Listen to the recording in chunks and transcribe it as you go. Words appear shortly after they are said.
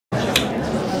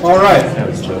All right.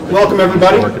 Welcome,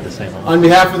 everybody. On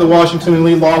behalf of the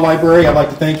W&L Law Library, I'd like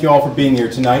to thank you all for being here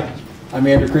tonight. I'm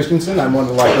Andrew Christensen. I'm one of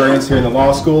the librarians here in the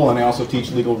law school, and I also teach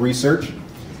legal research.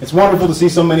 It's wonderful to see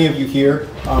so many of you here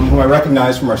who I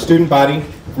recognize from our student body,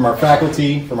 from our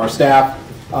faculty, from our staff,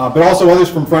 but also others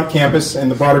from Front Campus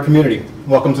and the broader community.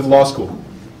 Welcome to the law school.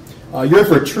 You're in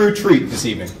for a true treat this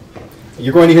evening.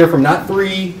 You're going to hear from not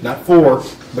 3, not 4,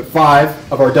 but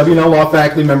 5 of our W&L Law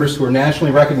faculty members who are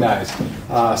nationally recognized,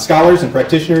 scholars and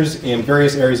practitioners in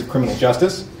various areas of criminal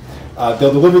justice.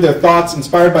 They'll deliver their thoughts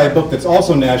inspired by a book that's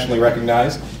also nationally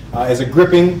recognized as a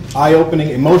gripping, eye-opening,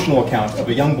 emotional account of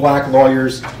a young black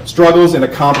lawyer's struggles and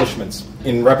accomplishments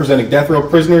in representing death row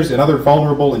prisoners and other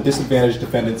vulnerable and disadvantaged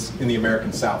defendants in the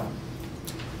American South.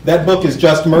 That book is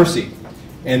Just Mercy,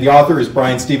 and the author is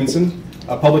Bryan Stevenson,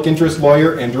 a public interest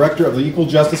lawyer and director of the Equal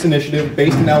Justice Initiative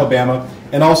based in Alabama,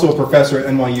 and also a professor at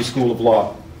NYU School of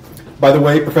Law. By the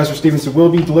way, Professor Stevenson will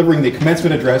be delivering the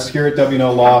commencement address here at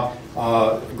W&L Law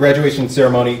graduation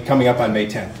ceremony coming up on May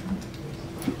 10th.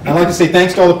 I'd like to say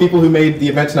thanks to all the people who made the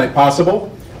event tonight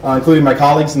possible, including my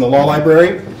colleagues in the law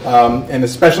library, and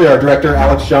especially our director,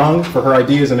 Alex Zhang, for her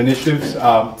ideas and initiatives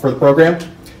for the program.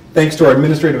 Thanks to our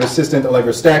administrative assistant,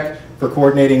 Allegra Steck, for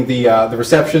coordinating the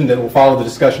reception that will follow the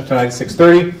discussion tonight at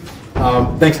 6:30.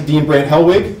 Thanks to Dean Brant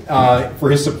Hellwig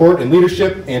for his support and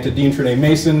leadership, and to Dean Trenae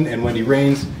Mason and Wendy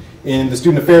Raines in the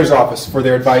Student Affairs Office for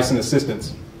their advice and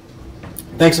assistance.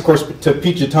 Thanks, of course, to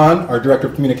Pete Jatan, our Director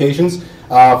of Communications,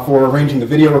 for arranging the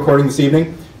video recording this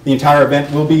evening. The entire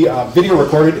event will be video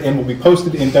recorded and will be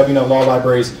posted in W&L Law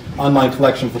Library's online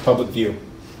collection for public view.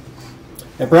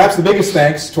 And perhaps the biggest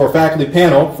thanks to our faculty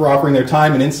panel for offering their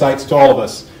time and insights to all of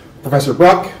us. Professor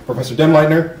Bruck, Professor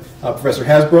Demleitner, Professor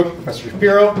Hasbrouck, Professor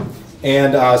Shapiro,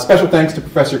 and special thanks to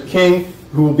Professor King,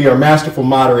 who will be our masterful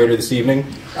moderator this evening.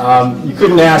 You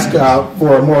couldn't ask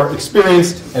for a more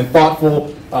experienced and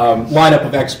thoughtful lineup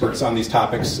of experts on these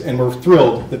topics, and we're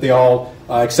thrilled that they all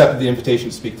accepted the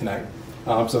invitation to speak tonight.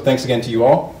 So thanks again to you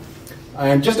all.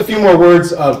 And just a few more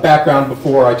words of background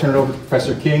before I turn it over to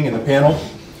Professor King and the panel.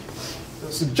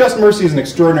 So Just Mercy is an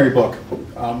extraordinary book,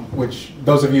 which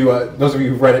those of you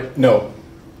who've read it know.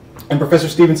 And Professor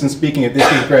Stevenson, speaking at this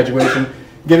year's graduation,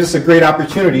 gives us a great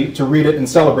opportunity to read it and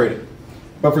celebrate it.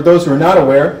 But for those who are not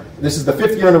aware, this is the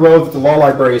 5th year in a row that the Law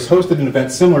Library has hosted an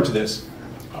event similar to this,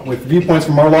 with viewpoints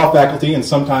from our law faculty and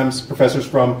sometimes professors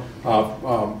from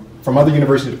other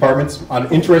university departments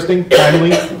on interesting,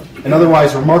 timely, and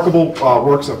otherwise remarkable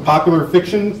works of popular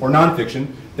fiction or nonfiction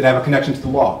that have a connection to the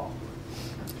law.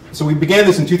 So we began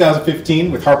this in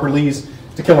 2015 with Harper Lee's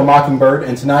To Kill a Mockingbird,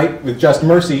 and tonight with Just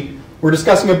Mercy, we're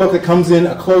discussing a book that comes in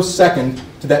a close second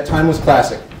to that timeless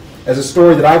classic, as a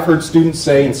story that I've heard students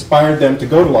say inspired them to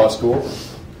go to law school,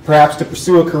 perhaps to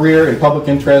pursue a career in public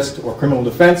interest or criminal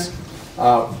defense,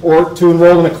 or to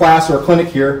enroll in a class or a clinic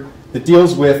here that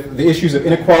deals with the issues of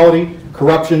inequality,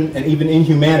 corruption, and even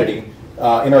inhumanity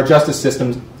in our justice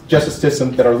system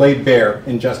that are laid bare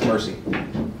in Just Mercy.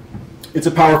 It's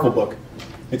a powerful book.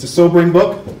 It's a sobering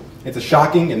book. It's a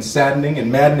shocking and saddening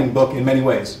and maddening book in many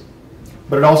ways.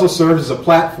 But it also serves as a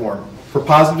platform for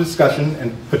positive discussion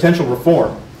and potential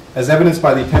reform, as evidenced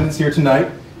by the attendance here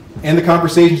tonight and the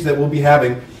conversations that we'll be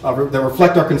having that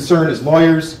reflect our concern as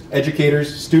lawyers,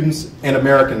 educators, students, and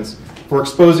Americans for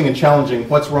exposing and challenging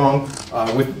what's wrong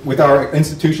with our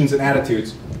institutions and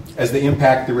attitudes as they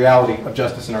impact the reality of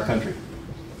justice in our country.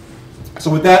 So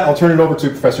with that, I'll turn it over to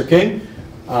Professor King.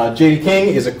 J.D. King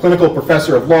is a clinical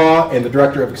professor of law and the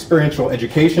director of experiential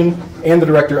education and the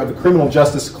director of the Criminal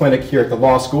Justice Clinic here at the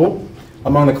law school.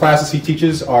 Among the classes he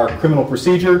teaches are criminal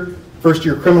procedure,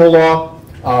 first-year criminal law,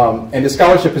 and his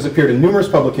scholarship has appeared in numerous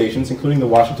publications, including the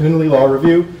W&L Law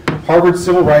Review, Harvard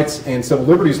Civil Rights and Civil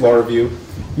Liberties Law Review,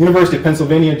 University of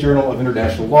Pennsylvania Journal of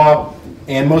International Law,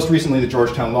 and most recently the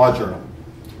Georgetown Law Journal.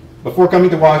 Before coming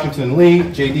to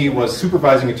W&L, J.D. was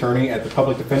supervising attorney at the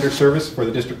Public Defender Service for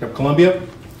the District of Columbia.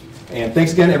 And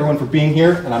thanks again, everyone, for being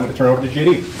here, and I'm going to turn it over to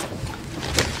J.D.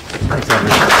 Thanks,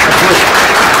 Andrew.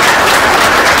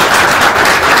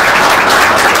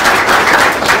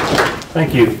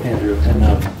 Thank you, Andrew.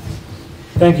 And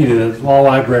thank you to the Law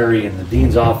Library and the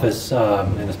Dean's Office,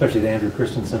 and especially to Andrew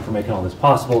Christensen for making all this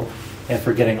possible and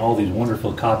for getting all these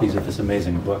wonderful copies of this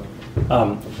amazing book.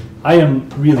 I am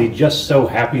really just so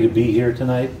happy to be here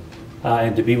tonight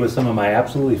and to be with some of my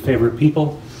absolutely favorite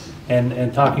people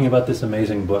and talking about this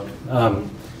amazing book.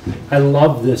 I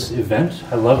love this event.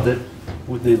 I love that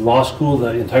with the law school,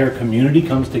 the entire community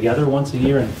comes together once a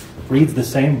year and reads the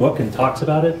same book and talks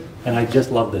about it, and I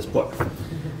just love this book.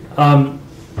 Bryan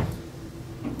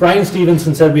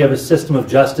Stevenson said we have a system of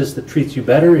justice that treats you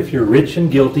better if you're rich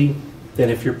and guilty than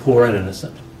if you're poor and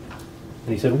innocent.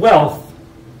 And he said, wealth,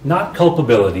 not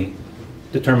culpability,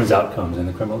 determines outcomes in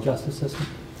the criminal justice system.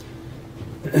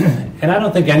 And I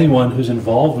don't think anyone who's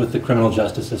involved with the criminal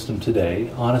justice system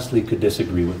today honestly could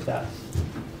disagree with that.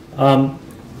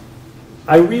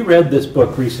 I reread this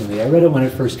book recently. I read it when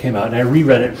it first came out, and I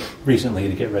reread it recently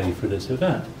to get ready for this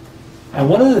event. And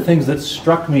one of the things that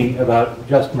struck me about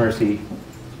Just Mercy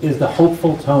is the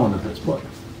hopeful tone of this book.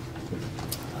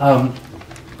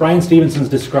 Bryan Stevenson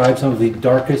describes some of the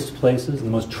darkest places, the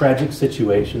most tragic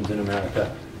situations in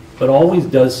America, but always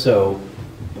does so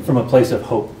from a place of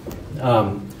hope.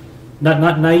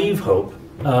 Not naive hope,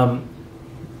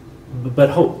 but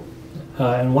hope.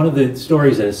 And one of the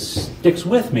stories that sticks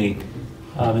with me,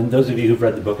 and those of you who've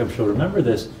read the book I'm sure remember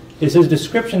this, is his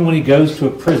description when he goes to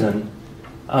a prison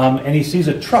and he sees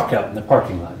a truck out in the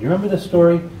parking lot. You remember this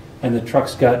story? And the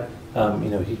truck's got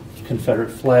Confederate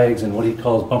flags and what he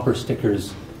calls bumper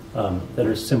stickers that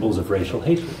are symbols of racial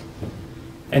hatred.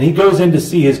 And he goes in to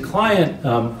see his client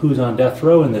who's on death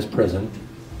row in this prison,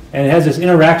 and has this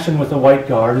interaction with a white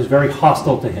guard who's very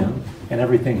hostile to him and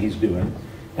everything he's doing.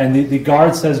 And the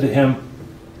guard says to him,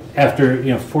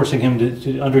 after forcing him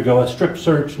to undergo a strip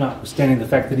search, notwithstanding the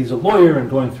fact that he's a lawyer and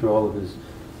going through all of his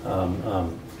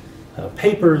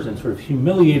papers and sort of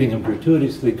humiliating him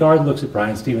gratuitously, the guard looks at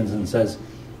Bryan Stevenson and says,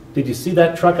 "Did you see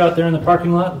that truck out there in the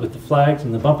parking lot with the flags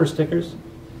and the bumper stickers?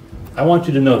 I want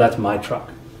you to know that's my truck."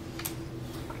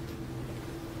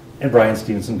 And Bryan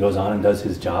Stevenson goes on and does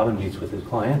his job and meets with his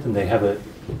client, and they have a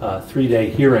 3-day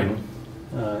hearing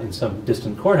in some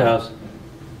distant courthouse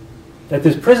that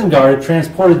this prison guard had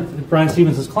transported Bryan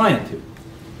Stevenson's client to.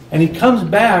 And he comes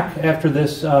back after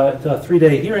this the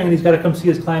 3-day hearing, and he's got to come see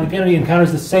his client again, and he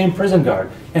encounters the same prison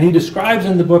guard. And he describes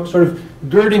in the book sort of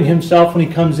girding himself when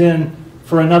he comes in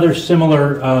for another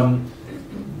similar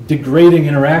degrading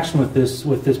interaction with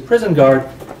this prison guard.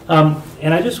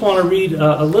 And I just want to read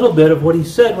a little bit of what he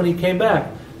said when he came back.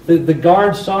 The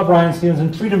guard saw Bryan Stevenson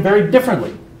and treated him very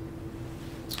differently.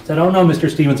 He said, "Oh no, Mr.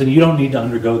 Stevenson, you don't need to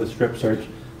undergo the strip search.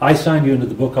 I signed you into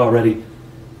the book already.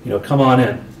 Come on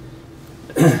in."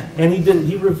 And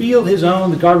he revealed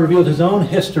the guard revealed his own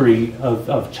history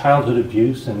of childhood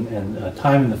abuse and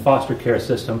time in the foster care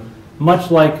system, much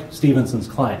like Stevenson's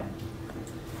client.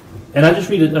 And I just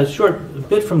read a short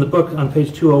bit from the book on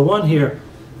page 201 here.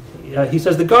 He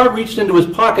says, "The guard reached into his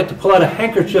pocket to pull out a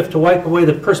handkerchief to wipe away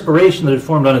the perspiration that had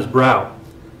formed on his brow.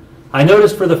 I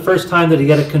noticed for the first time that he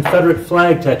had a Confederate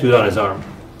flag tattooed on his arm.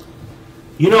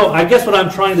 I guess what I'm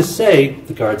trying to say,"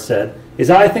 the guard said, "is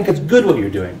I think it's good what you're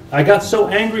doing. I got so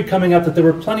angry coming up that there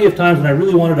were plenty of times when I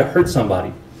really wanted to hurt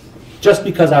somebody, just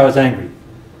because I was angry.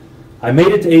 I made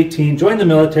it to 18, joined the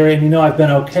military, and I've been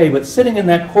okay, but sitting in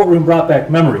that courtroom brought back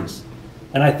memories,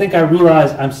 and I think I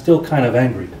realized I'm still kind of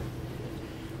angry."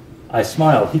 I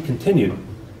smiled. He continued.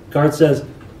 Guard says,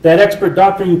 "That expert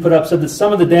doctor you put up said that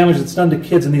some of the damage that's done to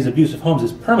kids in these abusive homes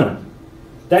is permanent.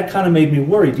 That kind of made me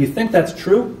worry. Do you think that's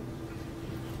true?"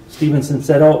 Stevenson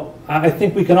said, "Oh, I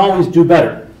think we can always do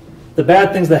better. The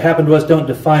bad things that happen to us don't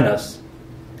define us.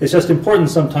 It's just important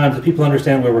sometimes that people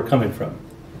understand where we're coming from."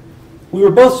 We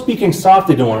were both speaking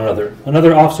softly to one another.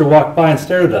 Another officer walked by and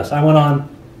stared at us. I went on,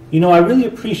 "I really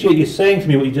appreciate you saying to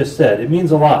me what you just said. It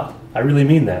means a lot. I really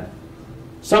mean that.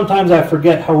 Sometimes I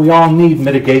forget how we all need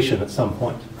mitigation at some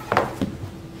point."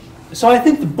 So I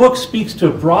think the book speaks to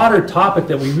a broader topic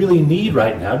that we really need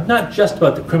right now, not just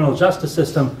about the criminal justice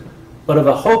system, but of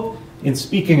a hope in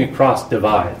speaking across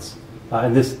divides.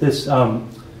 And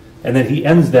then he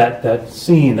ends that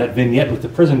scene, that vignette with the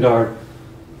prison guard.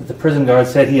 That the prison guard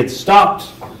said he had stopped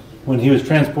when he was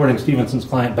transporting Stevenson's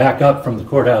client back up from the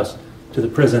courthouse to the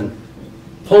prison,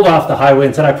 pulled off the highway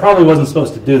and said, "I probably wasn't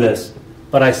supposed to do this,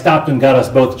 but I stopped and got us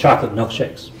both chocolate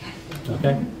milkshakes."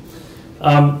 Okay?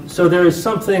 So there is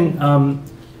something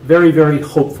very, very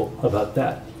hopeful about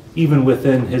that, even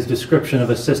within his description of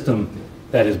a system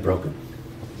that is broken.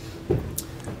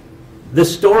 The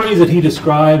stories that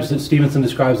that Stevenson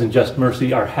describes in Just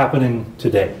Mercy, are happening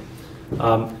today.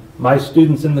 My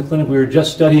students in the clinic, we were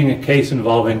just studying a case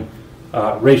involving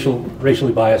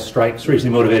racially biased strikes,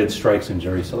 racially motivated strikes in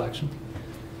jury selection.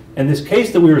 And this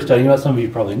case that we were studying about, some of you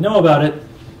probably know about it,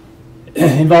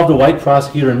 involved a white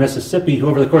prosecutor in Mississippi who,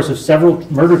 over the course of several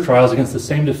murder trials against the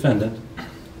same defendant,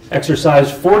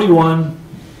 exercised 41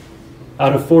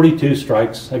 out of 42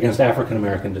 strikes against African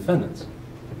American defendants,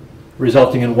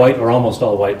 resulting in white or almost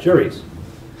all white juries.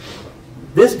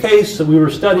 This case that we were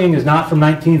studying is not from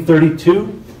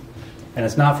 1932, and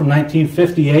it's not from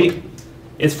 1958.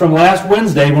 It's from last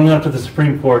Wednesday when we went up to the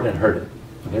Supreme Court and heard it.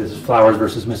 Okay, this is Flowers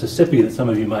versus Mississippi that some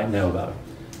of you might know about.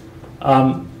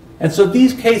 And so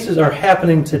these cases are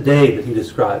happening today that he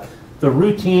described. The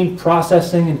routine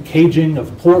processing and caging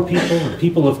of poor people and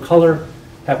people of color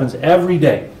happens every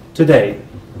day, today,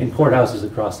 in courthouses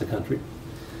across the country.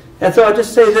 And so I'll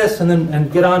just say this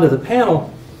and get on to the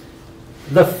panel.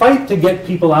 The fight to get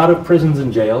people out of prisons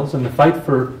and jails and the fight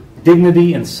for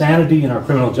dignity and sanity in our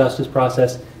criminal justice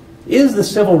process is the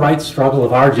civil rights struggle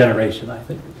of our generation, I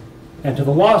think. And to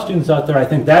the law students out there, I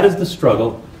think that is the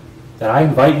struggle that I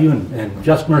invite you and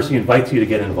Just Mercy invites you to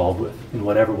get involved with in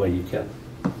whatever way you can.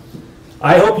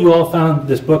 I hope you all found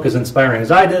this book as inspiring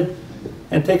as I did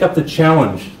and take up the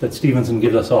challenge that Stevenson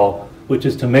gives us all, which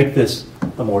is to make this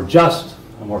a more just,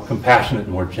 a more compassionate,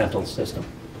 and more gentle system.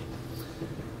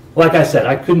 Like I said,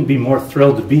 I couldn't be more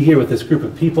thrilled to be here with this group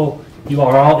of people. You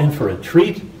are all in for a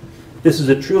treat. This is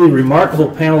a truly remarkable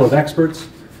panel of experts.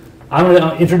 I'm going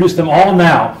to introduce them all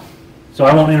now, so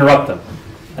I won't interrupt them.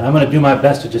 And I'm going to do my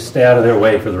best to just stay out of their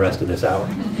way for the rest of this hour.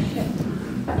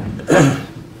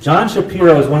 Jon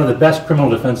Shapiro is one of the best criminal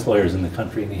defense lawyers in the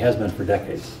country, and he has been for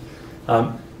decades.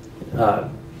 Jon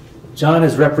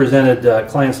has represented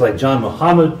clients like John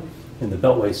Muhammad in the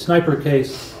Beltway sniper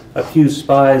case, accused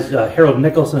spies Harold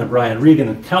Nicholson and Brian Regan,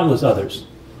 and countless others,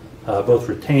 both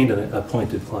retained and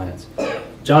appointed clients.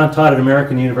 Jon taught at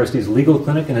American University's legal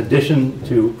clinic in addition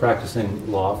to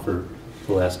practicing law for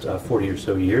the last 40 or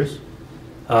so years.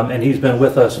 And he's been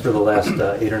with us for the last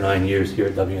 8 or 9 years here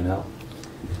at W&L.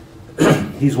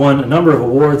 He's won a number of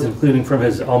awards, including from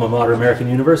his alma mater, American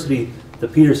University, the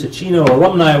Peter Cicino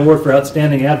Alumni Award for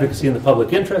Outstanding Advocacy in the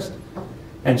Public Interest.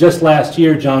 And just last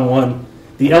year, Jon won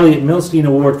the Elliott Milstein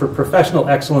Award for Professional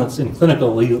Excellence in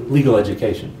Clinical Legal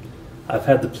Education. I've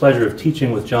had the pleasure of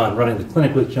teaching with Jon, running the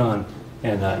clinic with Jon,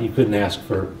 and you couldn't ask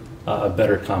for a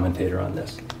better commentator on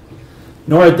this.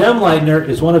 Nora Demleitner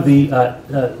is one of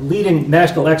the leading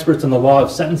national experts in the law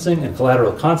of sentencing and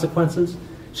collateral consequences.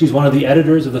 She's one of the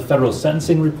editors of the Federal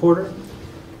Sentencing Reporter.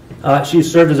 She's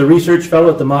served as a research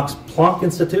fellow at the Max Planck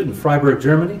Institute in Freiburg,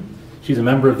 Germany. She's a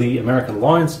member of the American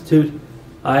Law Institute,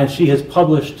 and she has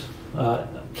published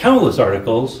countless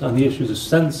articles on the issues of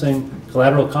sentencing,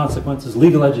 collateral consequences,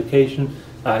 legal education,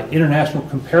 international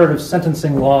comparative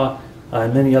sentencing law,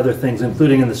 and many other things,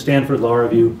 including in the Stanford Law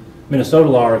Review, Minnesota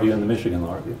Law Review, and the Michigan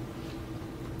Law Review.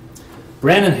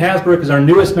 Brandon Hasbrouck is our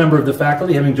newest member of the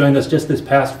faculty, having joined us just this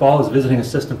past fall as visiting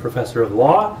assistant professor of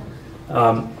law.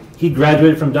 He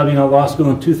graduated from W&L Law School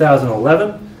in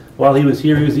 2011. While he was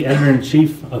here, he was the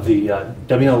editor-in-chief of the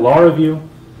W&L Law Review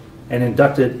and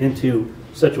inducted into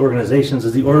such organizations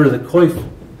as the Order of the Coif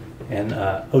and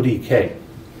ODK.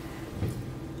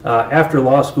 After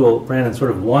law school, Brandon sort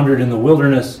of wandered in the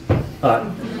wilderness,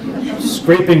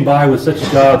 scraping by with such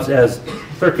jobs as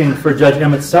clerking for Judge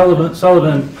Emmett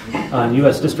Sullivan on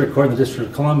U.S. District Court in the District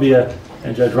of Columbia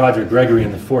and Judge Roger Gregory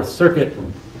in the Fourth Circuit.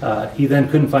 He then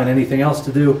couldn't find anything else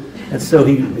to do, and so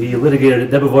he litigated at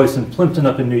Debevoise and Plimpton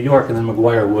up in New York, and then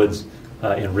McGuire Woods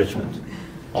in Richmond.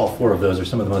 All 4 of those are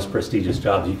some of the most prestigious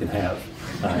jobs you can have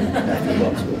after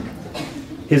law school.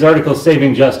 His article,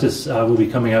 Saving Justice, will be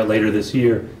coming out later this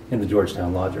year in the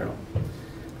Georgetown Law Journal.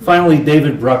 Finally,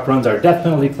 David Bruck runs our death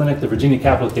penalty clinic, the Virginia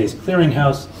Capital Case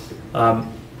Clearinghouse.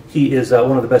 He is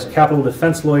one of the best capital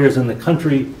defense lawyers in the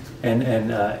country, and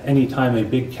any time a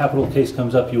big capital case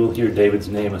comes up, you will hear David's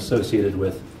name associated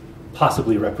with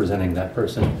possibly representing that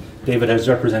person. David has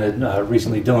represented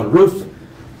recently Dylan Roof,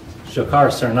 Shokar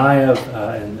Tsarnaev,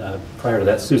 and prior to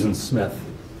that, Susan Smith,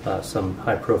 some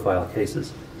high-profile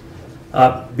cases.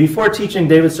 Before teaching,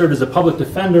 David served as a public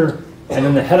defender and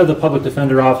then the head of the public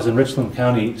defender office in Richland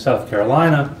County, South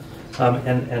Carolina,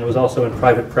 and was also in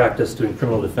private practice doing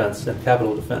criminal defense and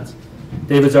capital defense.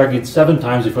 David's argued 7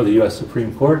 times before the U.S.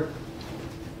 Supreme Court,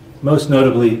 most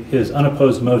notably his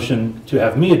unopposed motion to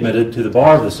have me admitted to the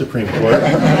bar of the Supreme Court,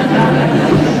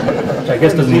 which I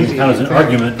guess doesn't even count as an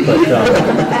argument, but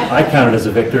I count it as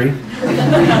a victory.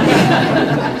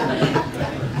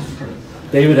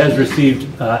 David has received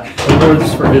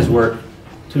awards for his work,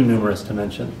 too numerous to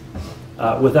mention.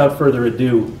 Without further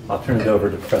ado, I'll turn it over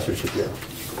to Professor Shapiro.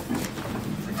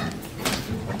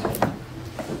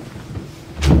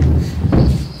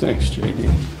 Thanks, J.D.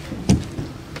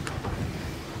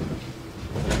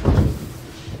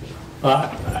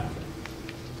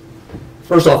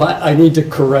 First off, I need to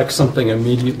correct something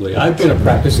immediately. I've been a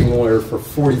practicing lawyer for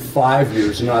 45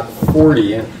 years, not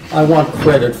 40, and I want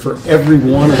credit for every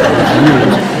one of those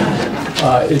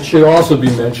years. It should also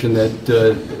be mentioned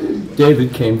that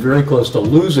David came very close to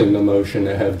losing the motion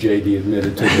to have J.D.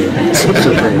 admitted to the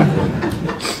Supreme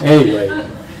Court. Anyway,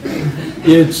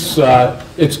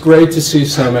 it's great to see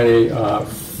so many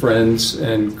friends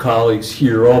and colleagues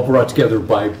here, all brought together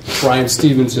by Bryan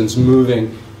Stevenson's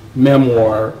moving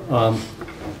memoir.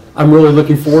 I'm really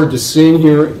looking forward to seeing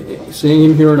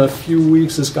him here in a few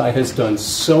weeks. This guy has done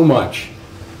so much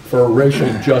for racial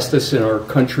justice in our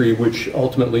country, which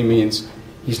ultimately means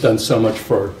he's done so much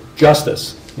for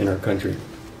justice in our country.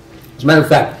 As a matter of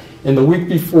fact, in the week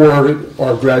before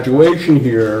our graduation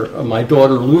here, my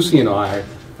daughter Lucy and I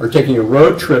are taking a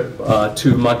road trip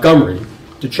to Montgomery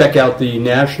to check out the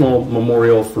National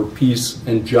Memorial for Peace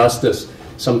and Justice,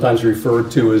 sometimes referred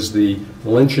to as the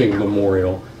Lynching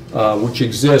Memorial, which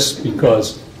exists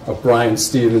because of Bryan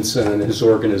Stevenson and his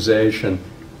organization.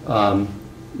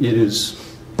 It is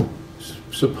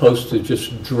supposed to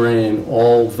just drain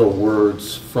all the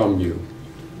words from you,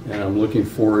 and I'm looking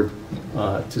forward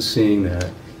to seeing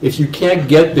that. If you can't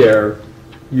get there,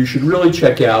 you should really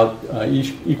check out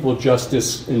Equal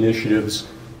Justice Initiative's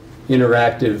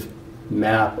interactive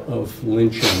map of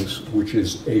lynchings, which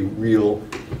is a real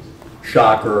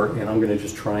shocker, and I'm going to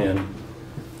just try and,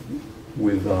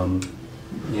 with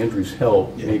Andrew's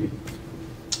help, maybe.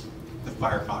 The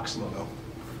Firefox logo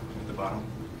at the bottom.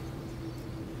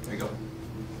 There you go.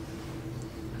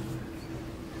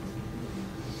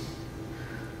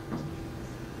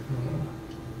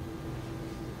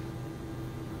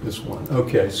 This one.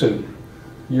 Okay, so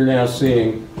you're now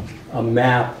seeing a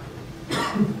map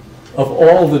of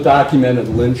all the documented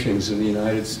lynchings in the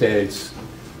United States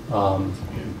from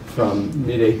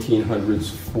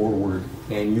mid-1800s forward,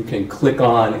 and you can click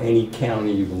on any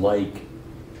county you like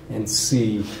and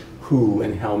see who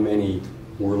and how many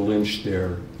were lynched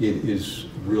there. It is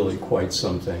really quite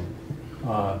something,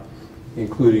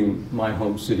 including my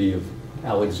home city of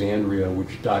Alexandria,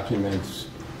 which documents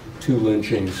 2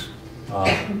 lynchings,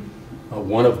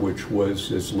 one of which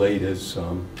was as late as the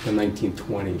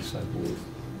 1920s, I believe.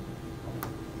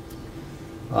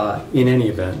 In any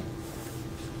event,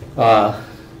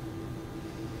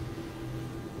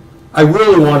 I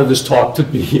really wanted this talk to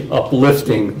be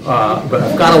uplifting, but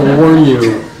I've got to warn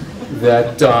you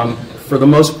that for the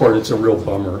most part it's a real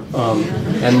bummer.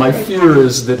 And my fear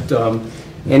is that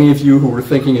any of you who were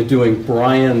thinking of doing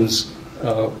Bryan's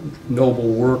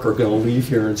noble work are going to leave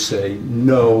here and say,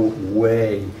 no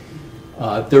way.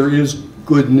 There is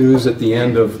good news at the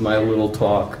end of my little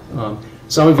talk.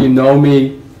 Some of you know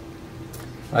me.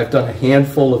 I've done a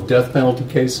handful of death penalty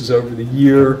cases over the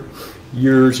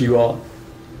years. You all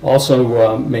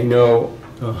also may know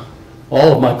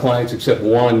all of my clients except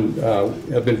one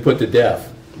have been put to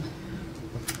death.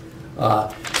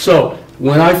 So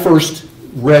when I first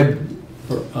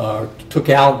took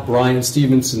out Bryan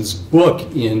Stevenson's book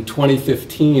in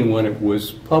 2015 when it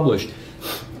was published,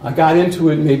 I got into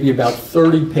it maybe about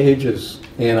 30 pages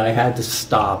and I had to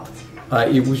stop.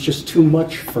 It was just too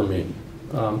much for me.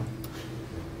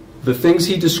 The things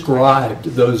he described,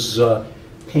 those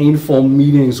painful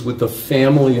meetings with the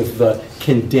family of the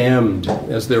condemned,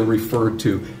 as they're referred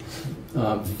to,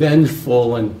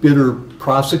 vengeful and bitter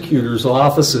prosecutors'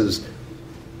 offices,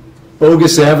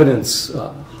 bogus evidence,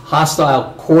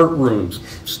 hostile courtrooms,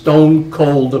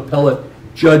 stone-cold appellate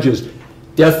judges,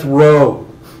 death row,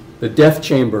 the death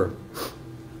chamber,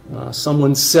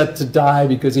 someone set to die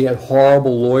because he had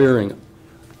horrible lawyering.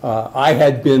 I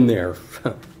had been there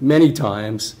many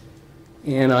times,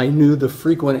 and I knew the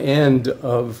frequent end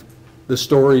of the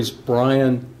stories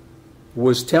Bryan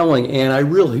was telling, and I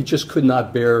really just could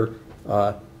not bear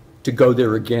to go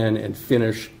there again and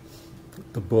finish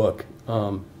the book.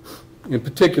 In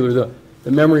particular,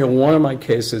 the memory of one of my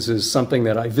cases is something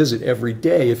that I visit every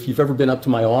day. If you've ever been up to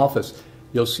my office,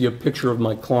 you'll see a picture of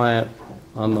my client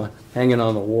hanging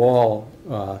on the wall,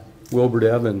 Wilbert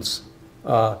Evans.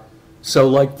 So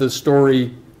like the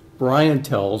story Bryan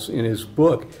tells in his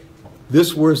book,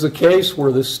 this was the case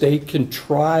where the state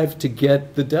contrived to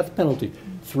get the death penalty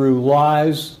through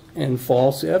lies and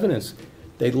false evidence.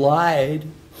 They lied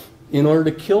in order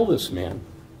to kill this man.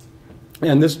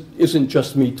 And this isn't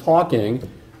just me talking.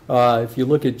 If you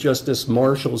look at Justice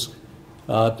Marshall's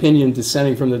opinion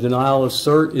dissenting from the denial of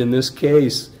cert in this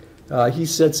case, he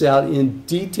sets out in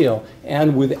detail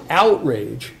and with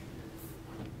outrage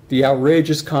the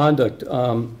outrageous conduct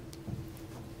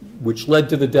which led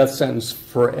to the death sentence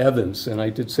for Evans, and I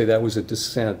did say that was a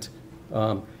dissent.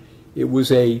 It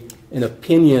was an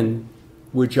opinion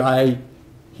which I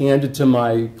handed to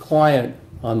my client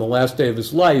on the last day of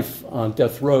his life on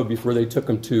death row before they took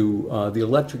him to the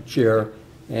electric chair,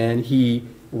 and he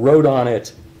wrote on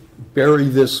it, "Bury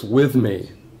this with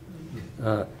me,"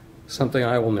 something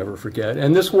I will never forget.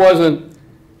 And this wasn't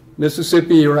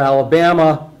Mississippi or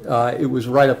Alabama. It was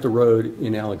right up the road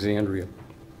in Alexandria.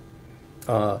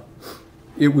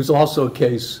 It was also a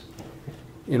case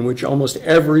in which almost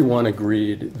everyone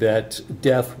agreed that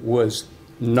death was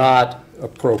not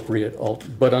appropriate,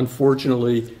 but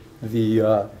unfortunately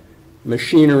The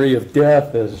machinery of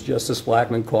death, as Justice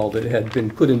Blackmun called it, had been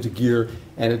put into gear,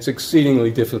 and it's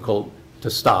exceedingly difficult to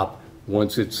stop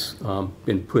once it's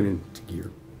been put into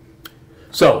gear.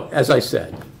 So, as I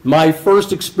said, my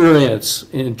first experience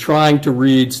in trying to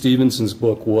read Stevenson's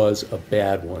book was a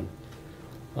bad one.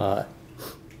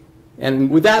 And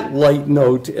with that light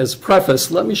note as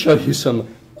preface, let me show you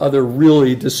some other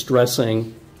really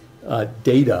distressing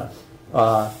data.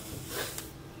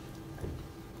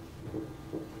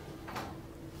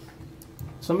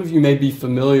 Some of you may be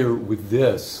familiar with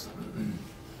this.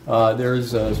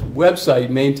 There's a website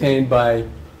maintained by,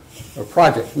 a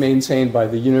project maintained by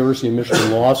the University of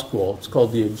Michigan Law School. It's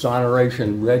called the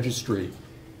Exoneration Registry,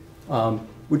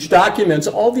 which documents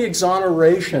all the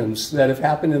exonerations that have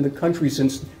happened in the country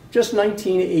since just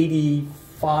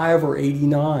 1985 or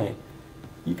 89.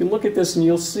 You can look at this and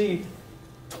you'll see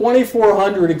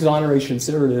 2,400 exonerations,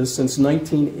 there it is, since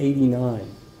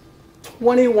 1989.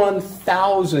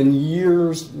 21,000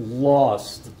 years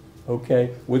lost,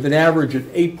 okay, with an average of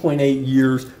 8.8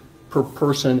 years per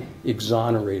person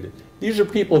exonerated. These are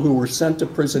people who were sent to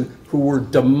prison who were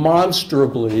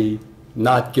demonstrably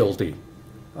not guilty.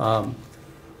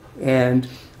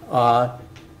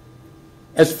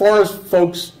 As far as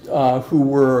folks who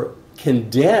were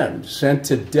condemned, sent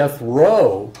to death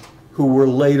row, who were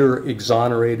later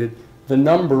exonerated, the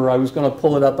number, I was going to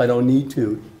pull it up, I don't need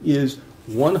to, is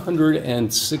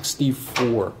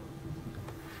 164,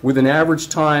 with an average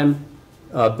time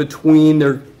between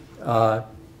their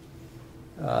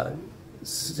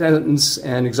sentence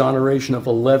and exoneration of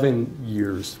 11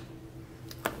 years.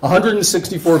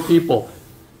 164 people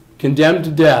condemned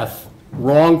to death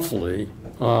wrongfully.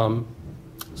 So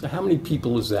how many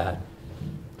people is that?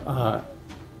 I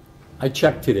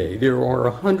checked today. There are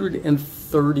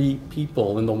 130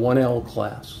 people in the 1L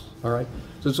class. All right,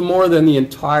 so it's more than the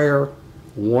entire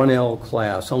 1L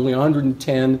class. Only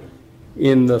 110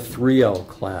 in the 3L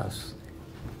class.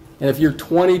 And if you're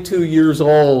 22 years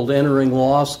old entering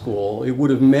law school, it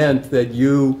would have meant that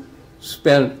you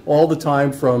spent all the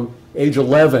time from age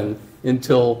 11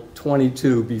 until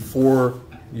 22 before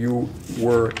you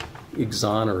were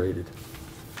exonerated.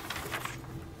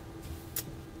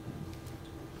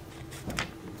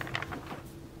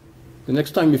 The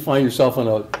next time you find yourself on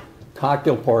a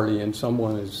cocktail party and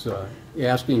someone is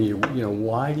asking you,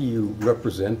 why do you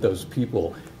represent those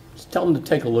people? Just tell them to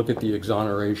take a look at the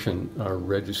exoneration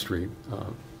registry.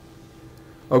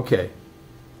 Okay.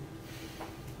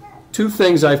 Two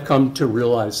things I've come to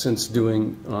realize since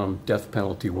doing death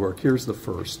penalty work. Here's the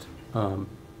first. I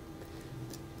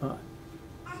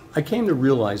came to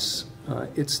realize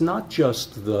it's not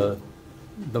just the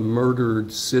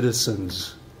murdered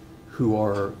citizens who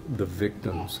are the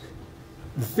victims.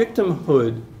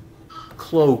 Victimhood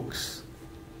cloaks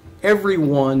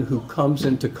everyone who comes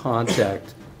into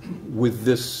contact with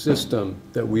this system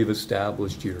that we've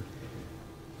established here.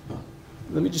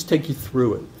 Let me just take you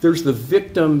through it. There's the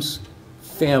victim's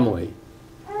family.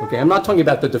 Okay, I'm not talking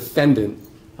about the defendant.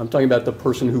 I'm talking about the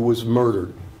person who was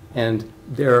murdered and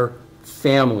their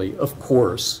family, of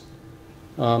course.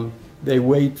 They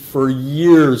wait for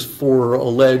years for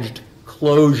alleged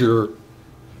closure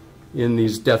in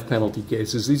these death penalty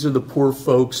cases. These are the poor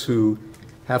folks who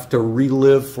have to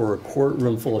relive for a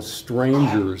courtroom full of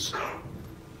strangers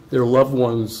their loved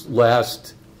ones'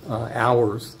 last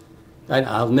hours. And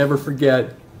I'll never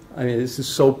forget, I mean, this is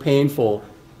so painful,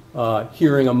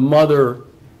 hearing a mother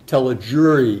tell a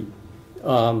jury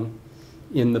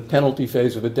in the penalty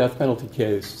phase of a death penalty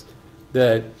case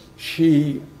that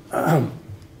she felt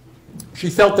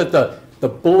that the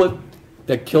bullet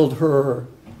that killed her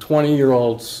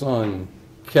 20-year-old son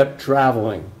kept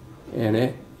traveling and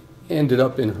it ended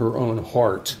up in her own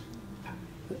heart.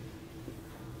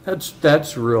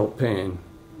 That's real pain.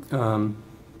 And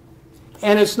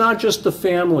it's not just the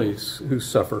families who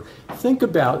suffer. Think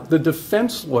about the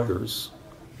defense lawyers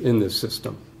in this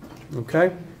system,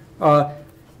 okay?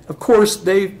 Of course,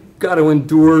 they've got to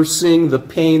endure seeing the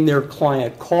pain their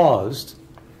client caused,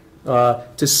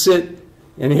 to sit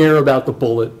and hear about the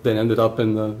bullet that ended up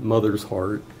in the mother's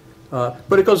heart.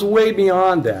 But it goes way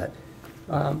beyond that.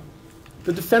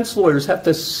 The defense lawyers have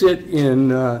to sit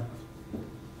in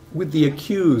with the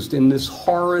accused in this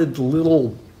horrid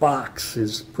little box,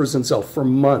 his prison cell, for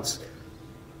months.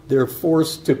 They're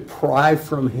forced to pry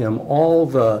from him all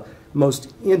the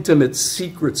most intimate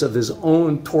secrets of his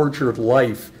own tortured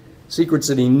life, secrets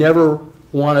that he never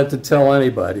wanted to tell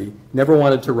anybody, never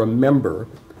wanted to remember,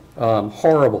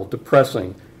 horrible,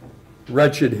 depressing,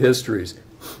 wretched histories.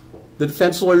 The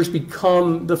defense lawyers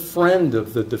become the friend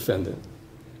of the defendant.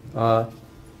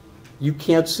 you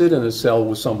can't sit in a cell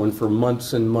with someone for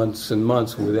months and months and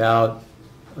months without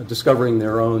discovering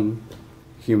their own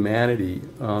humanity.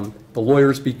 The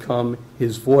lawyers become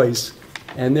his voice,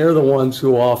 and they're the ones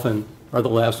who often are the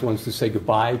last ones to say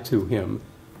goodbye to him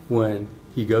when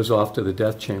he goes off to the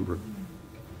death chamber.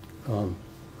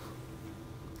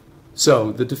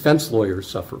 So the defense lawyers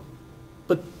suffer,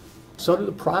 but so do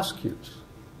the prosecutors,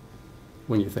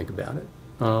 when you think about it.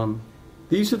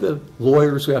 These are the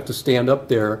lawyers who have to stand up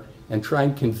there and try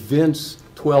and convince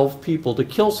 12 people to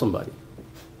kill somebody.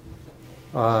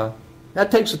 That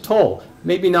takes a toll.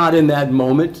 Maybe not in that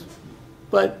moment,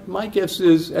 but my guess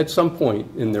is at some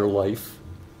point in their life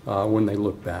when they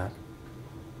look back.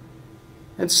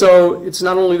 And so it's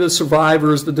not only the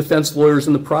survivors, the defense lawyers,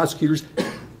 and the prosecutors,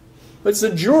 but it's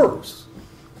the jurors.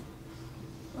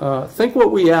 Think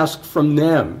what we ask from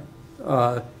them.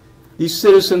 These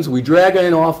citizens we drag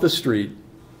in off the street,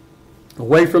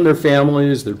 away from their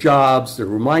families, their jobs, they're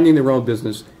minding their own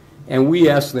business, and we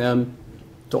ask them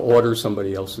to order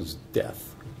somebody else's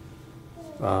death.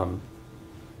 And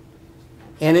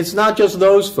it's not just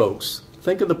those folks.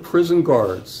 Think of the prison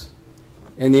guards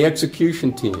and the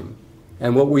execution team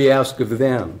and what we ask of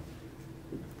them.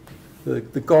 The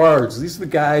guards, these are the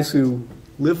guys who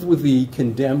live with the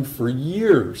condemned for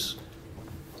years.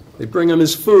 They bring him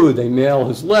his food, they mail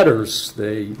his letters,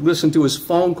 they listen to his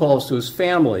phone calls to his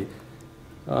family.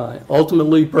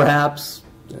 Ultimately, perhaps,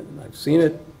 and I've seen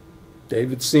it,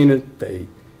 David's seen it, they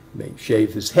may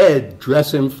shave his head,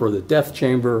 dress him for the death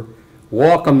chamber,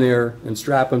 walk him there, and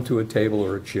strap him to a table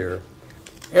or a chair.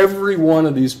 Every one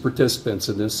of these participants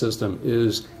in this system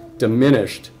is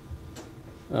diminished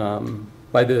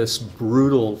by this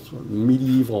brutal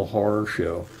medieval horror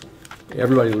show.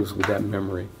 Everybody lives with that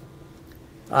memory.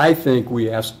 I think we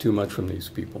ask too much from these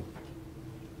people.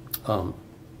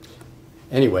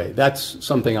 Anyway, that's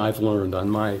something I've learned on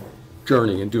my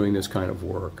journey in doing this kind of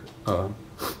work.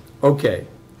 Okay.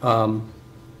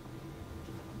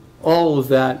 All of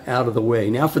that out of the way.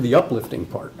 Now for the uplifting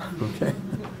part. Okay.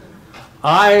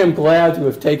 I am glad to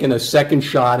have taken a second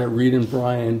shot at reading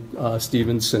Bryan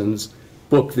Stevenson's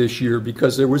book this year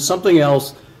because there was something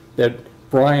else that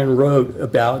Bryan wrote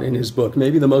about in his book,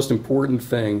 maybe the most important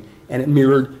thing, and it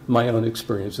mirrored my own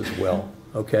experience as well.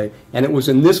 Okay. And it was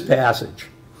in this passage.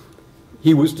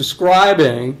 He was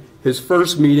describing his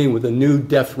first meeting with a new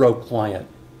death row client.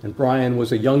 And Bryan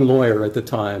was a young lawyer at the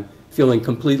time, feeling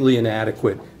completely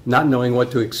inadequate, not knowing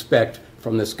what to expect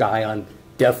from this guy on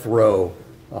death row.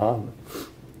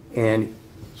 And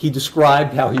he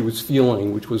described how he was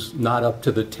feeling, which was not up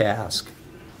to the task.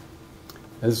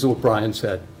 And this is what Bryan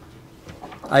said.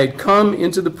 I had come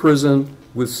into the prison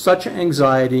with such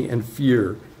anxiety and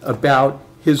fear about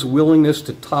his willingness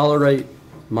to tolerate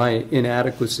my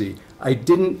inadequacy. I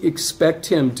didn't expect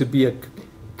him to be a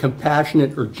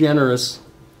compassionate or generous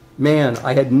man.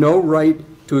 I had no right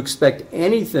to expect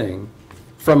anything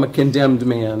from a condemned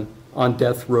man on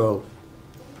death row.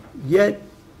 Yet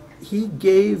he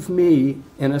gave me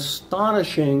an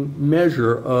astonishing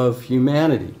measure of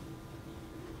humanity.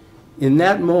 In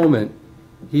that moment,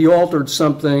 he altered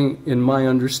something in my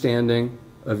understanding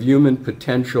of human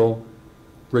potential,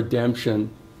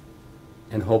 redemption,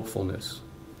 and hopefulness.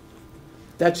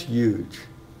 That's huge.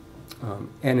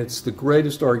 And it's the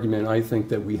greatest argument, I think,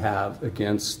 that we have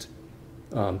against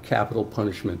capital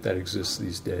punishment that exists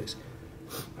these days.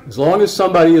 As long as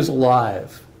somebody is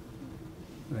alive,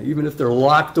 even if they're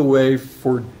locked away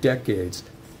for decades,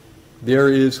 there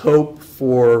is hope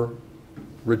for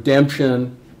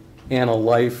redemption and a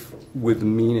life with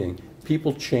meaning.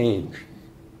 People change.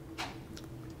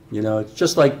 You know, it's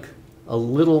just like a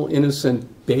little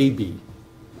innocent baby,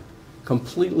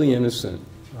 completely innocent,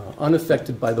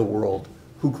 unaffected by the world,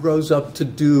 who grows up to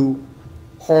do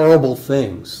horrible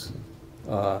things.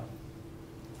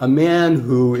 A man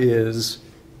who is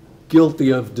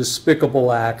guilty of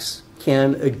despicable acts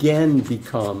can again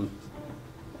become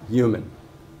human.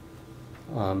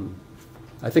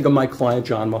 I think of my client,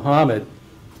 John Muhammad,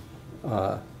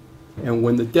 and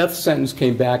when the death sentence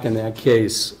came back in that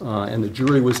case and the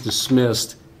jury was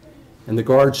dismissed and the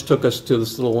guards took us to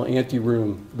this little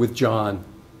anteroom with John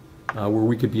where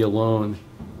we could be alone,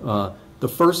 the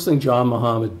first thing John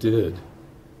Muhammad did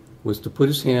was to put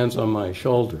his hands on my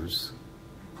shoulders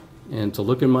and to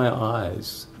look in my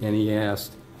eyes, and he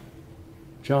asked,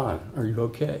 "John, are you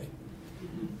okay?"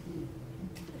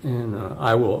 And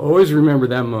I will always remember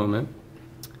that moment.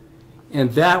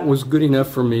 And that was good enough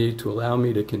for me to allow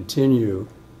me to continue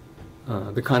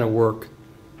the kind of work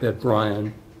that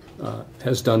Bryan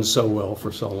has done so well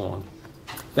for so long.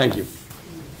 Thank you.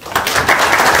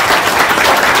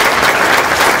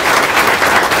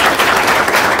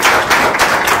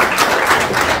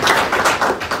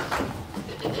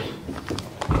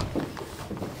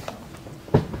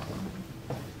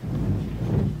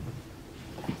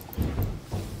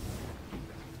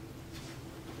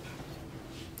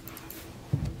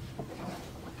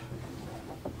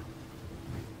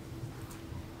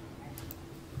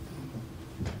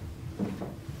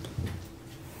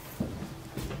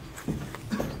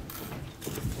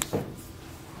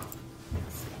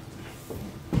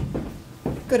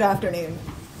 Good afternoon.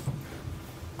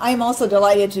 I am also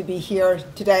delighted to be here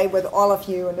today with all of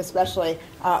you, and especially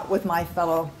with my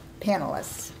fellow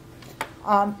panelists.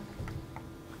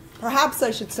 Perhaps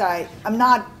I should say I'm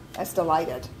not as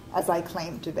delighted as I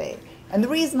claim to be. And the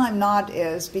reason I'm not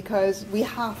is because we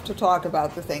have to talk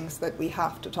about the things that we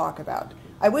have to talk about.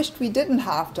 I wished we didn't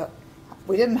have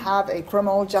a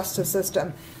criminal justice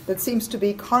system that seems to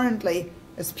be currently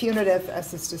as punitive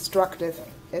as it's destructive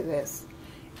it is.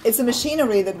 It's a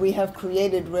machinery that we have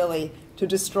created really to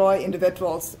destroy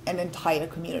individuals and entire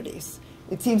communities.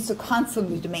 It seems to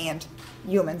constantly demand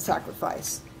human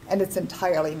sacrifice, and it's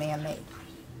entirely man-made.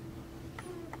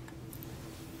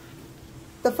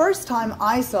 The first time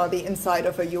I saw the inside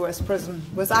of a U.S. prison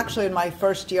was actually in my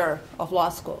first year of law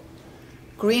school.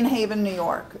 Greenhaven, New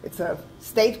York. It's a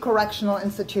state correctional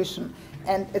institution,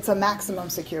 and it's a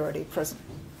maximum security prison.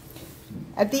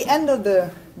 At the end of the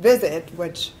visit,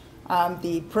 which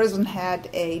the prison had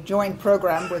a joint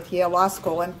program with Yale Law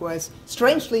School and was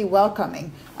strangely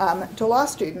welcoming to law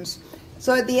students.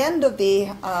 So at the end of the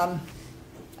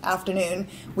afternoon,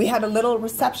 we had a little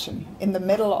reception in the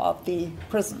middle of the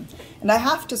prison. And I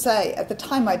have to say, at the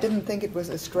time, I didn't think it was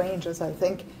as strange as I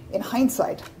think in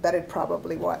hindsight that it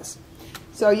probably was.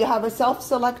 So you have a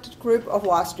self-selected group of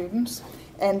law students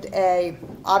and a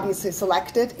obviously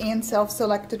selected and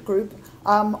self-selected group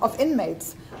of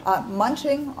inmates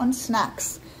munching on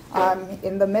snacks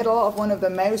in the middle of one of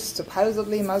the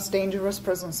supposedly most dangerous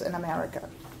prisons in America.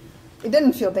 It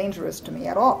didn't feel dangerous to me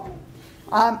at all.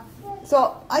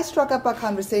 So I struck up a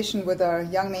conversation with a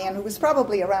young man who was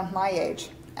probably around my age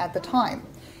at the time.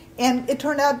 And it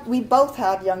turned out we both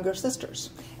had younger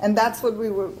sisters. And that's what we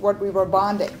were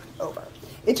bonding over.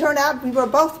 It turned out we were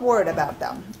both worried about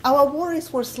them. Our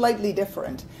worries were slightly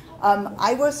different.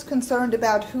 I was concerned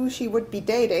about who she would be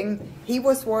dating. He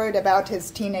was worried about his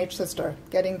teenage sister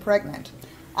getting pregnant.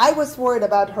 I was worried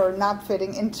about her not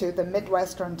fitting into the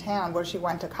Midwestern town where she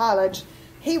went to college.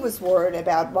 He was worried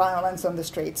about violence on the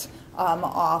streets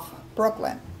of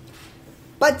Brooklyn.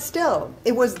 But still,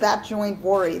 it was that joint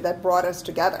worry that brought us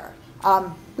together.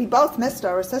 We both missed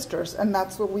our sisters, and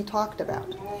that's what we talked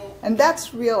about. And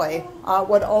that's really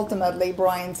what ultimately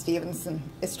Bryan Stevenson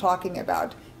is talking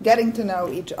about, getting to know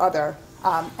each other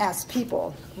as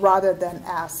people rather than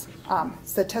as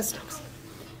statistics.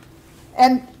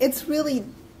 And it's really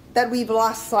that we've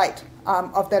lost sight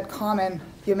of that common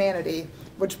humanity,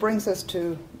 which brings us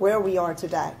to where we are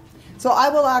today. So I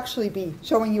will actually be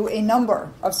showing you a number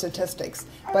of statistics,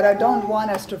 but I don't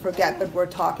want us to forget that we're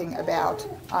talking about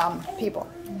people.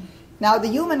 Now, the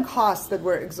human cost that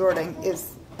we're exerting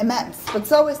is immense, but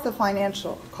so is the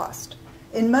financial cost.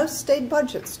 In most state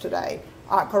budgets today,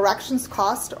 corrections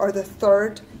costs are the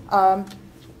third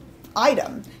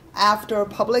item after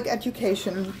public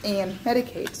education and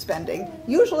Medicaid spending,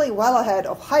 usually well ahead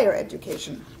of higher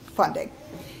education funding.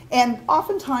 And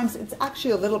oftentimes it's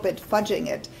actually a little bit fudging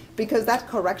it because that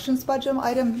corrections budget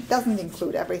item doesn't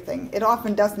include everything. It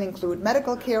often doesn't include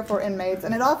medical care for inmates,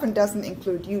 and it often doesn't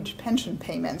include huge pension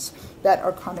payments that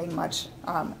are coming much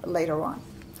later on.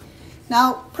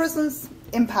 Now, prisons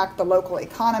impact the local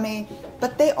economy,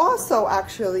 but they also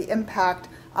actually impact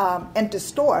and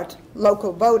distort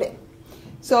local voting.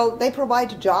 So they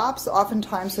provide jobs,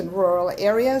 oftentimes in rural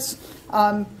areas,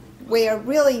 where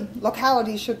really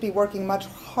localities should be working much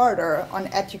harder on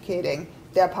educating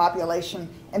their population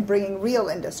and bringing real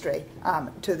industry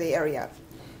to the area.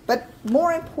 But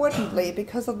more importantly,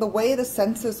 because of the way the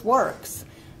census works,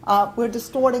 we're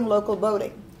distorting local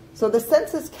voting. So the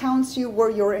census counts you where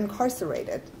you're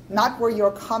incarcerated, not where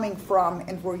you're coming from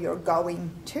and where you're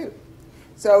going to.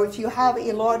 So if you have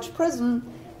a large prison,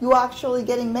 you're actually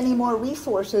getting many more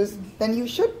resources than you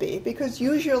should be, because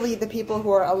usually the people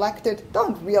who are elected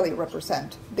don't really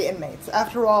represent the inmates.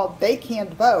 After all, they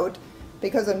can't vote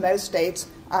because in most states,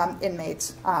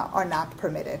 inmates are not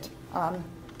permitted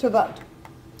to vote.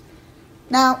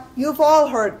 Now, you've all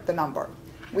heard the number.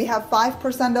 We have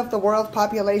 5% of the world's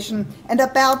population and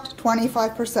about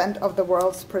 25% of the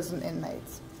world's prison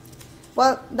inmates.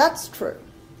 Well, that's true,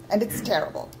 and it's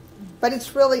terrible. But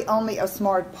it's really only a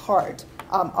smart part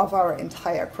of our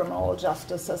entire criminal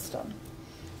justice system.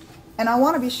 And I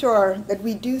want to be sure that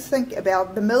we do think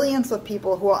about the millions of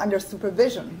people who are under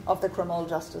supervision of the criminal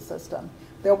justice system.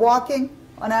 They're walking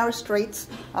on our streets,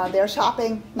 they're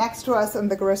shopping next to us in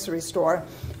the grocery store,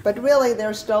 but really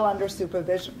they're still under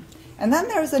supervision. And then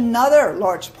there's another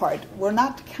large part, we're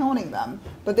not counting them,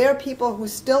 but there are people who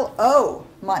still owe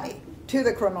money to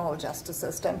the criminal justice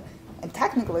system, and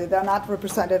technically they're not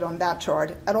represented on that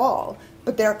chart at all,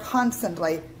 but they're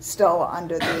constantly still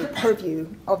under the purview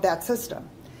of that system.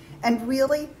 And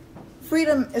really,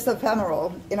 freedom is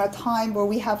ephemeral in a time where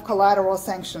we have collateral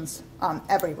sanctions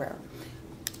everywhere.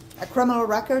 A criminal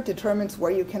record determines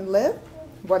where you can live,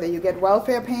 whether you get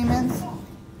welfare payments,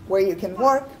 where you can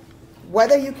work,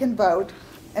 whether you can vote,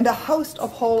 and a host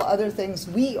of whole other things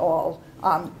we all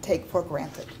take for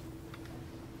granted.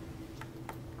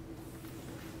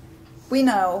 We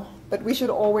know, but we should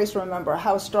always remember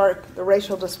how stark the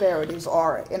racial disparities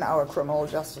are in our criminal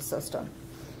justice system.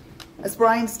 As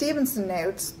Bryan Stevenson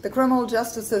notes, the criminal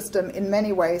justice system in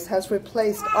many ways has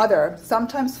replaced other,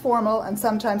 sometimes formal and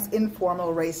sometimes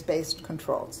informal race-based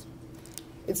controls.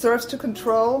 It serves to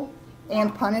control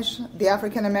and punish the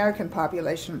African American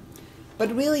population,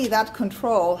 but really that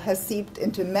control has seeped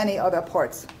into many other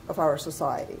parts of our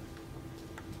society.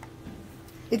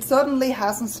 It certainly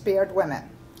hasn't spared women.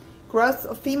 Growth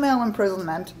of female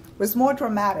imprisonment was more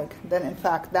dramatic than, in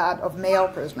fact, that of male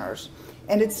prisoners,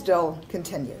 and it still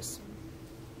continues.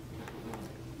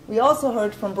 We also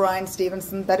heard from Bryan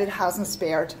Stevenson that it hasn't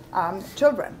spared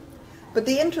children. But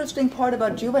the interesting part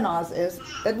about juveniles is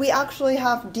that we actually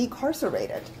have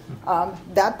decarcerated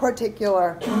that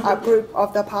particular group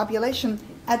of the population.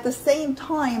 At the same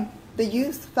time, the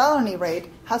youth felony rate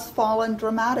has fallen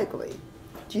dramatically.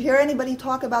 Do you hear anybody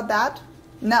talk about that?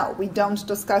 No, we don't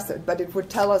discuss it, but it would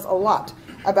tell us a lot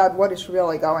about what is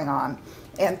really going on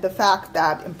and the fact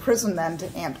that imprisonment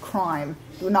and crime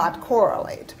do not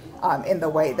correlate in the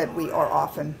way that we are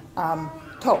often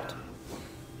told.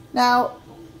 Now,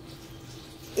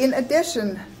 in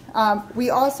addition,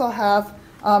 we also have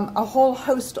a whole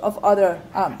host of other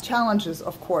challenges,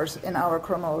 of course, in our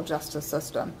criminal justice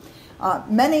system.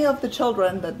 Many of the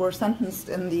children that were sentenced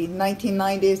in the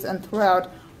 1990s and throughout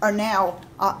are now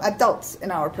adults in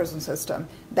our prison system.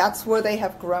 That's where they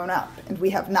have grown up, and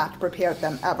we have not prepared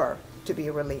them ever to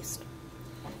be released.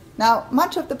 Now,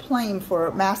 much of the blame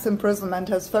for mass imprisonment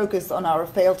has focused on our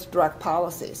failed drug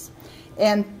policies.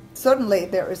 And certainly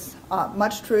there is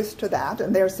much truth to that,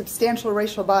 and there's substantial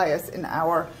racial bias in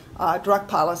our drug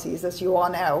policies, as you all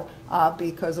know,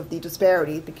 because of the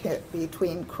disparity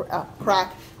between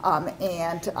crack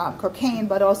and cocaine,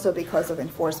 but also because of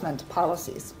enforcement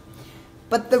policies.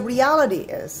 But the reality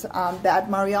is that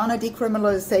marijuana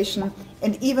decriminalization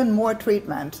and even more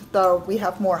treatment, though we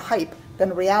have more hype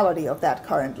than reality of that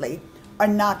currently, are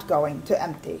not going to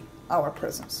empty our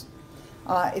prisons.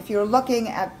 If you're looking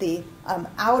at the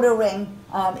outer ring,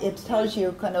 it tells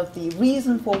you kind of the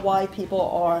reason for why people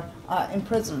are in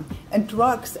prison. And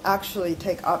drugs actually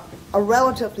take up a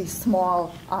relatively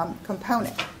small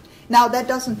component. Now, that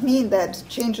doesn't mean that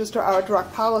changes to our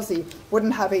drug policy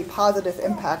wouldn't have a positive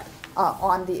impact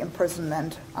on the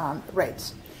imprisonment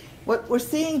rates. What we're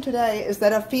seeing today is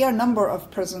that a fair number of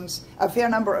prisons, a fair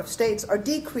number of states are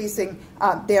decreasing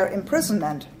their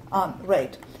imprisonment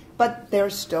rate, but there are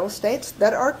still states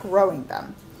that are growing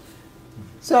them.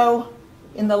 So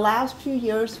in the last few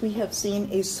years, we have seen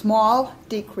a small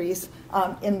decrease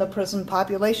in the prison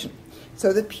population.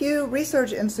 So the Pew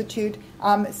Research Institute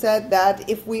said that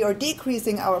if we are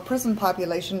decreasing our prison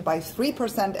population by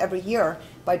 3% every year,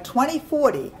 by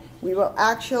 2040, we will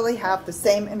actually have the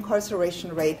same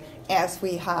incarceration rate as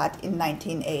we had in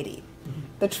 1980.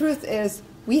 The truth is,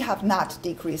 we have not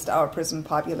decreased our prison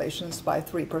populations by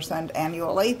 3%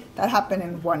 annually. That happened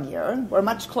in 1 year. We're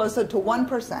much closer to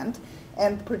 1%,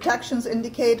 and projections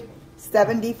indicate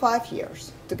 75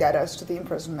 years to get us to the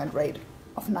imprisonment rate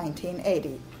of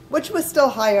 1980, which was still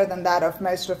higher than that of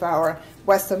most of our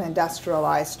Western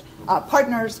industrialized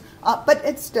partners, but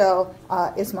it still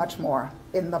is much more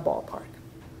in the ballpark.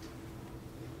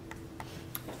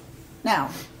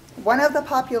 Now, one of the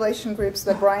population groups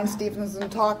that Bryan Stevenson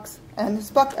talks in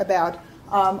his book about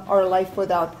are life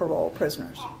without parole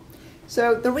prisoners.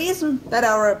 So the reason that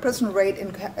our prison rate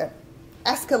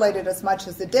escalated as much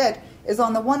as it did is,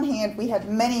 on the one hand, we had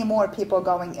many more people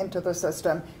going into the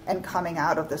system and coming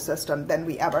out of the system than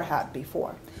we ever had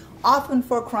before, often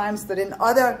for crimes that in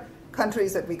other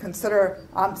countries that we consider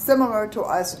similar to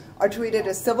us are treated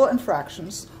as civil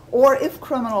infractions, or if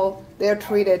criminal, they're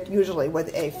treated usually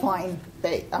with a fine,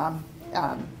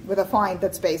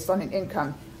 that's based on an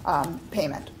income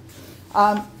payment.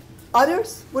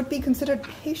 Others would be considered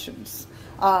patients.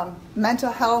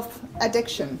 Mental health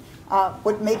addiction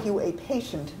would make you a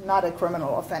patient, not a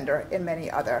criminal offender in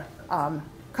many other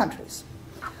countries.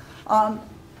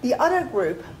 The other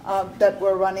group that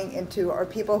we're running into are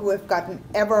people who have gotten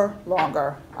ever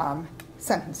longer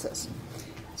sentences.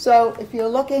 So if you're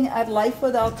looking at life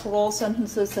without parole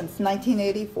sentences since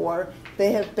 1984,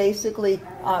 they have basically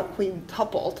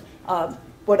quintupled.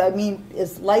 What I mean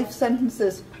is life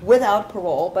sentences without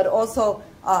parole, but also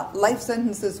life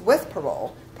sentences with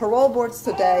parole parole boards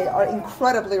today are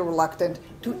incredibly reluctant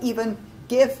to even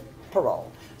give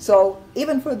parole. So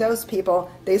even for those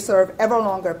people, they serve ever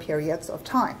longer periods of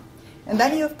time. And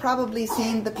then you've probably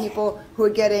seen the people who are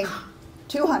getting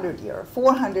 200-year,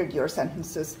 400-year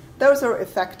sentences. Those are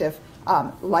effective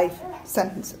life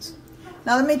sentences.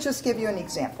 Now let me just give you an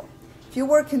example. If you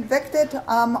were convicted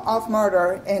of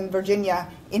murder in Virginia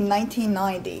in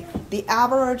 1990, the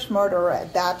average murderer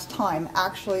at that time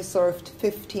actually served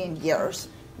 15 years,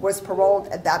 was paroled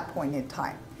at that point in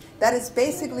time. That is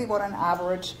basically what an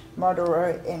average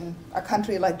murderer in a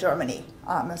country like Germany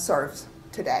serves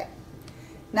today.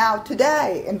 Now,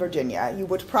 today in Virginia, you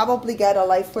would probably get a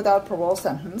life without parole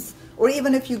sentence, or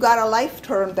even if you got a life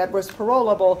term that was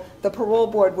parolable, the parole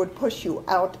board would push you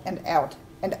out and out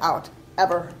and out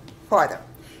ever farther.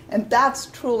 And that's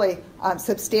truly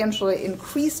substantially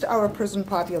increased our prison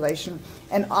population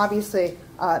and obviously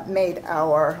made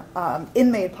our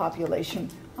inmate population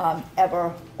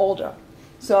ever older.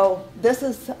 So this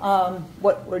is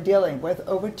what we're dealing with,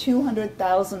 over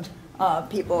 200,000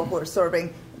 people who are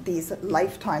serving these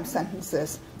lifetime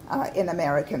sentences in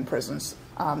American prisons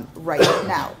right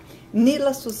now.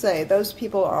 Needless to say, those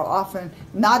people are often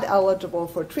not eligible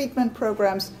for treatment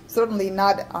programs, certainly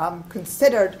not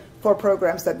considered for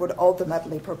programs that would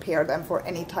ultimately prepare them for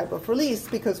any type of release,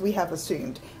 because we have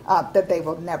assumed that they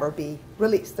will never be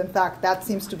released. In fact, that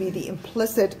seems to be the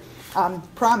implicit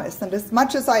promise. And as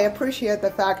much as I appreciate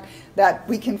the fact that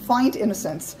we can find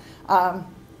innocence, I'm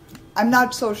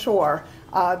not so sure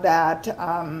that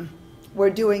we're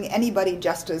doing anybody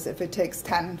justice if it takes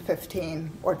 10,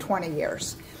 15, or 20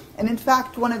 years. And in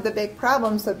fact, one of the big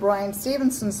problems that Bryan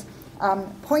Stevenson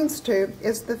points to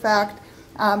is the fact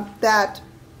that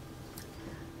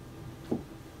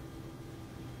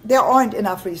there aren't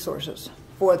enough resources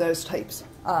for those types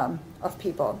of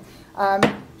people.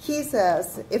 He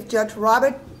says, if Judge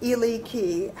Robert E. Lee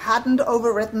Key hadn't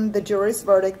overwritten the jury's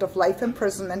verdict of life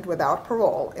imprisonment without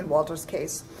parole in Walter's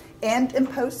case and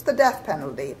imposed the death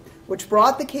penalty, which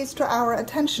brought the case to our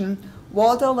attention,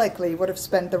 Walter likely would have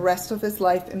spent the rest of his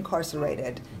life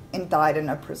incarcerated and died in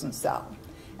a prison cell.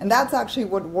 And that's actually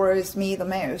what worries me the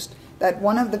most, that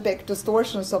one of the big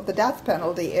distortions of the death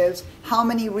penalty is how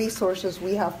many resources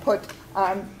we have put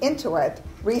into it,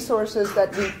 resources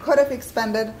that we could have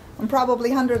expended on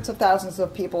probably hundreds of thousands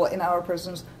of people in our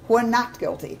prisons who are not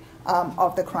guilty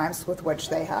of the crimes with which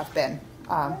they have been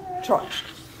charged.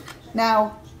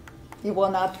 Now, you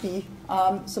will not be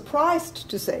surprised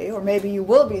to see, or maybe you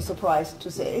will be surprised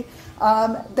to see,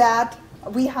 that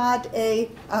we had a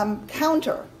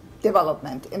counter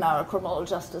development in our criminal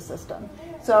justice system.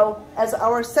 So as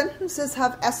our sentences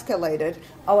have escalated,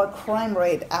 our crime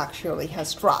rate actually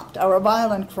has dropped. Our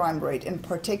violent crime rate in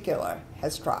particular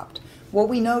has dropped. What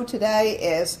we know today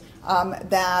is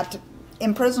that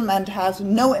imprisonment has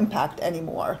no impact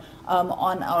anymore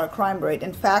on our crime rate.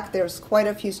 In fact, there's quite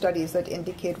a few studies that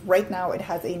indicate right now it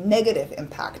has a negative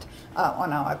impact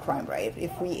on our crime rate.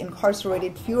 If we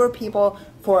incarcerated fewer people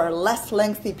for less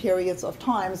lengthy periods of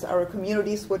times, our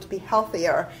communities would be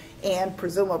healthier, and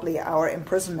presumably our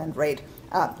imprisonment rate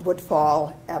would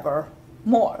fall ever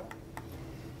more.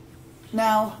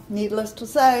 Now, needless to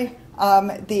say,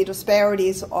 the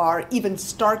disparities are even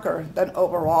starker than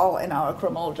overall in our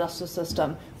criminal justice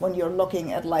system when you're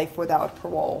looking at life without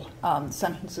parole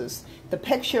sentences. The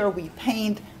picture we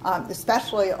paint,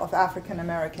 especially of African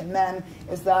American men,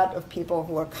 is that of people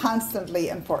who are constantly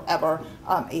and forever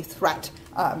a threat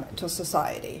to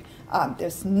society.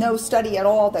 There's no study at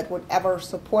all that would ever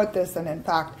support this, and in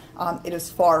fact, it is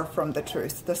far from the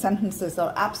truth. The sentences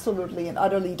are absolutely and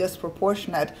utterly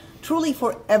disproportionate, truly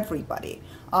for everybody,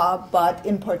 but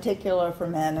in particular for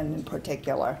men, and in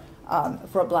particular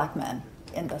for black men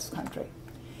in this country.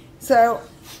 So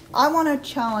I want to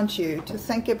challenge you to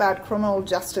think about criminal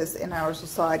justice in our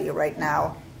society right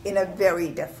now in a very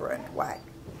different way.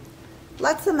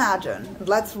 Let's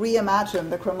reimagine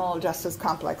the criminal justice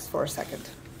complex for a second.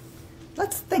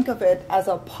 Let's think of it as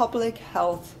a public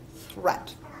health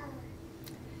threat.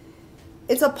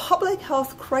 It's a public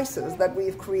health crisis that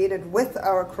we've created with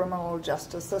our criminal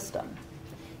justice system.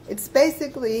 It's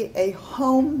basically a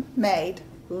homemade,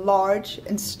 large,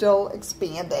 and still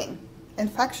expanding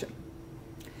infection.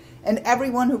 And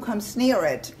everyone who comes near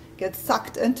it gets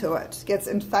sucked into it, gets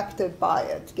infected by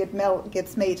it,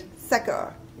 gets made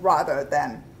sicker rather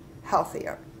than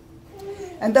healthier.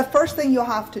 And the first thing you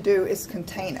have to do is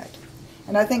contain it.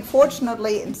 And I think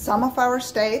fortunately in some of our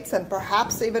states, and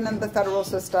perhaps even in the federal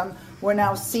system, we're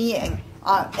now seeing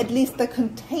at least the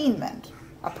containment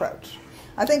approach.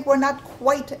 I think we're not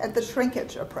quite at the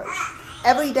shrinkage approach.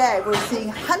 Every day we're seeing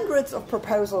hundreds of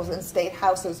proposals in state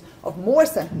houses of more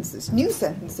sentences,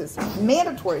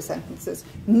 mandatory sentences,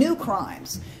 new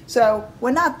crimes. So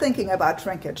we're not thinking about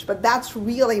shrinkage, but that's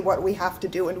really what we have to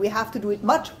do, and we have to do it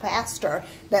much faster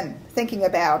than thinking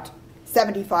about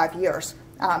 75 years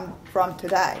from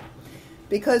today.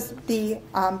 Because the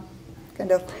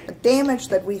kind of damage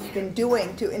that we've been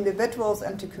doing to individuals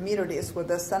and to communities with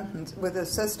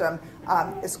this system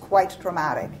is quite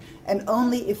dramatic. And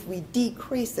only if we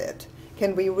decrease it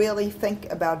can we really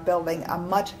think about building a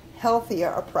much healthier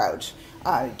approach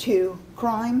to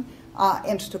crime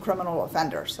and to criminal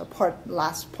offenders. A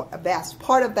vast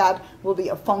part of that will be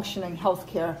a functioning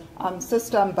healthcare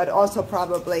system, but also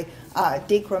probably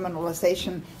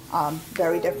decriminalization,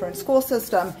 very different school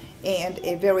system, and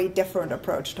a very different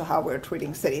approach to how we're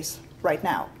treating cities right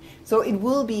now. So it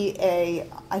will be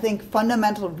I think,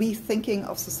 fundamental rethinking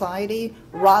of society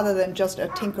rather than just a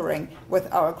tinkering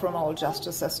with our criminal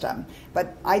justice system.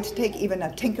 But I'd take even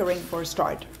a tinkering for a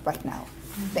start right now.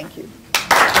 Thank you.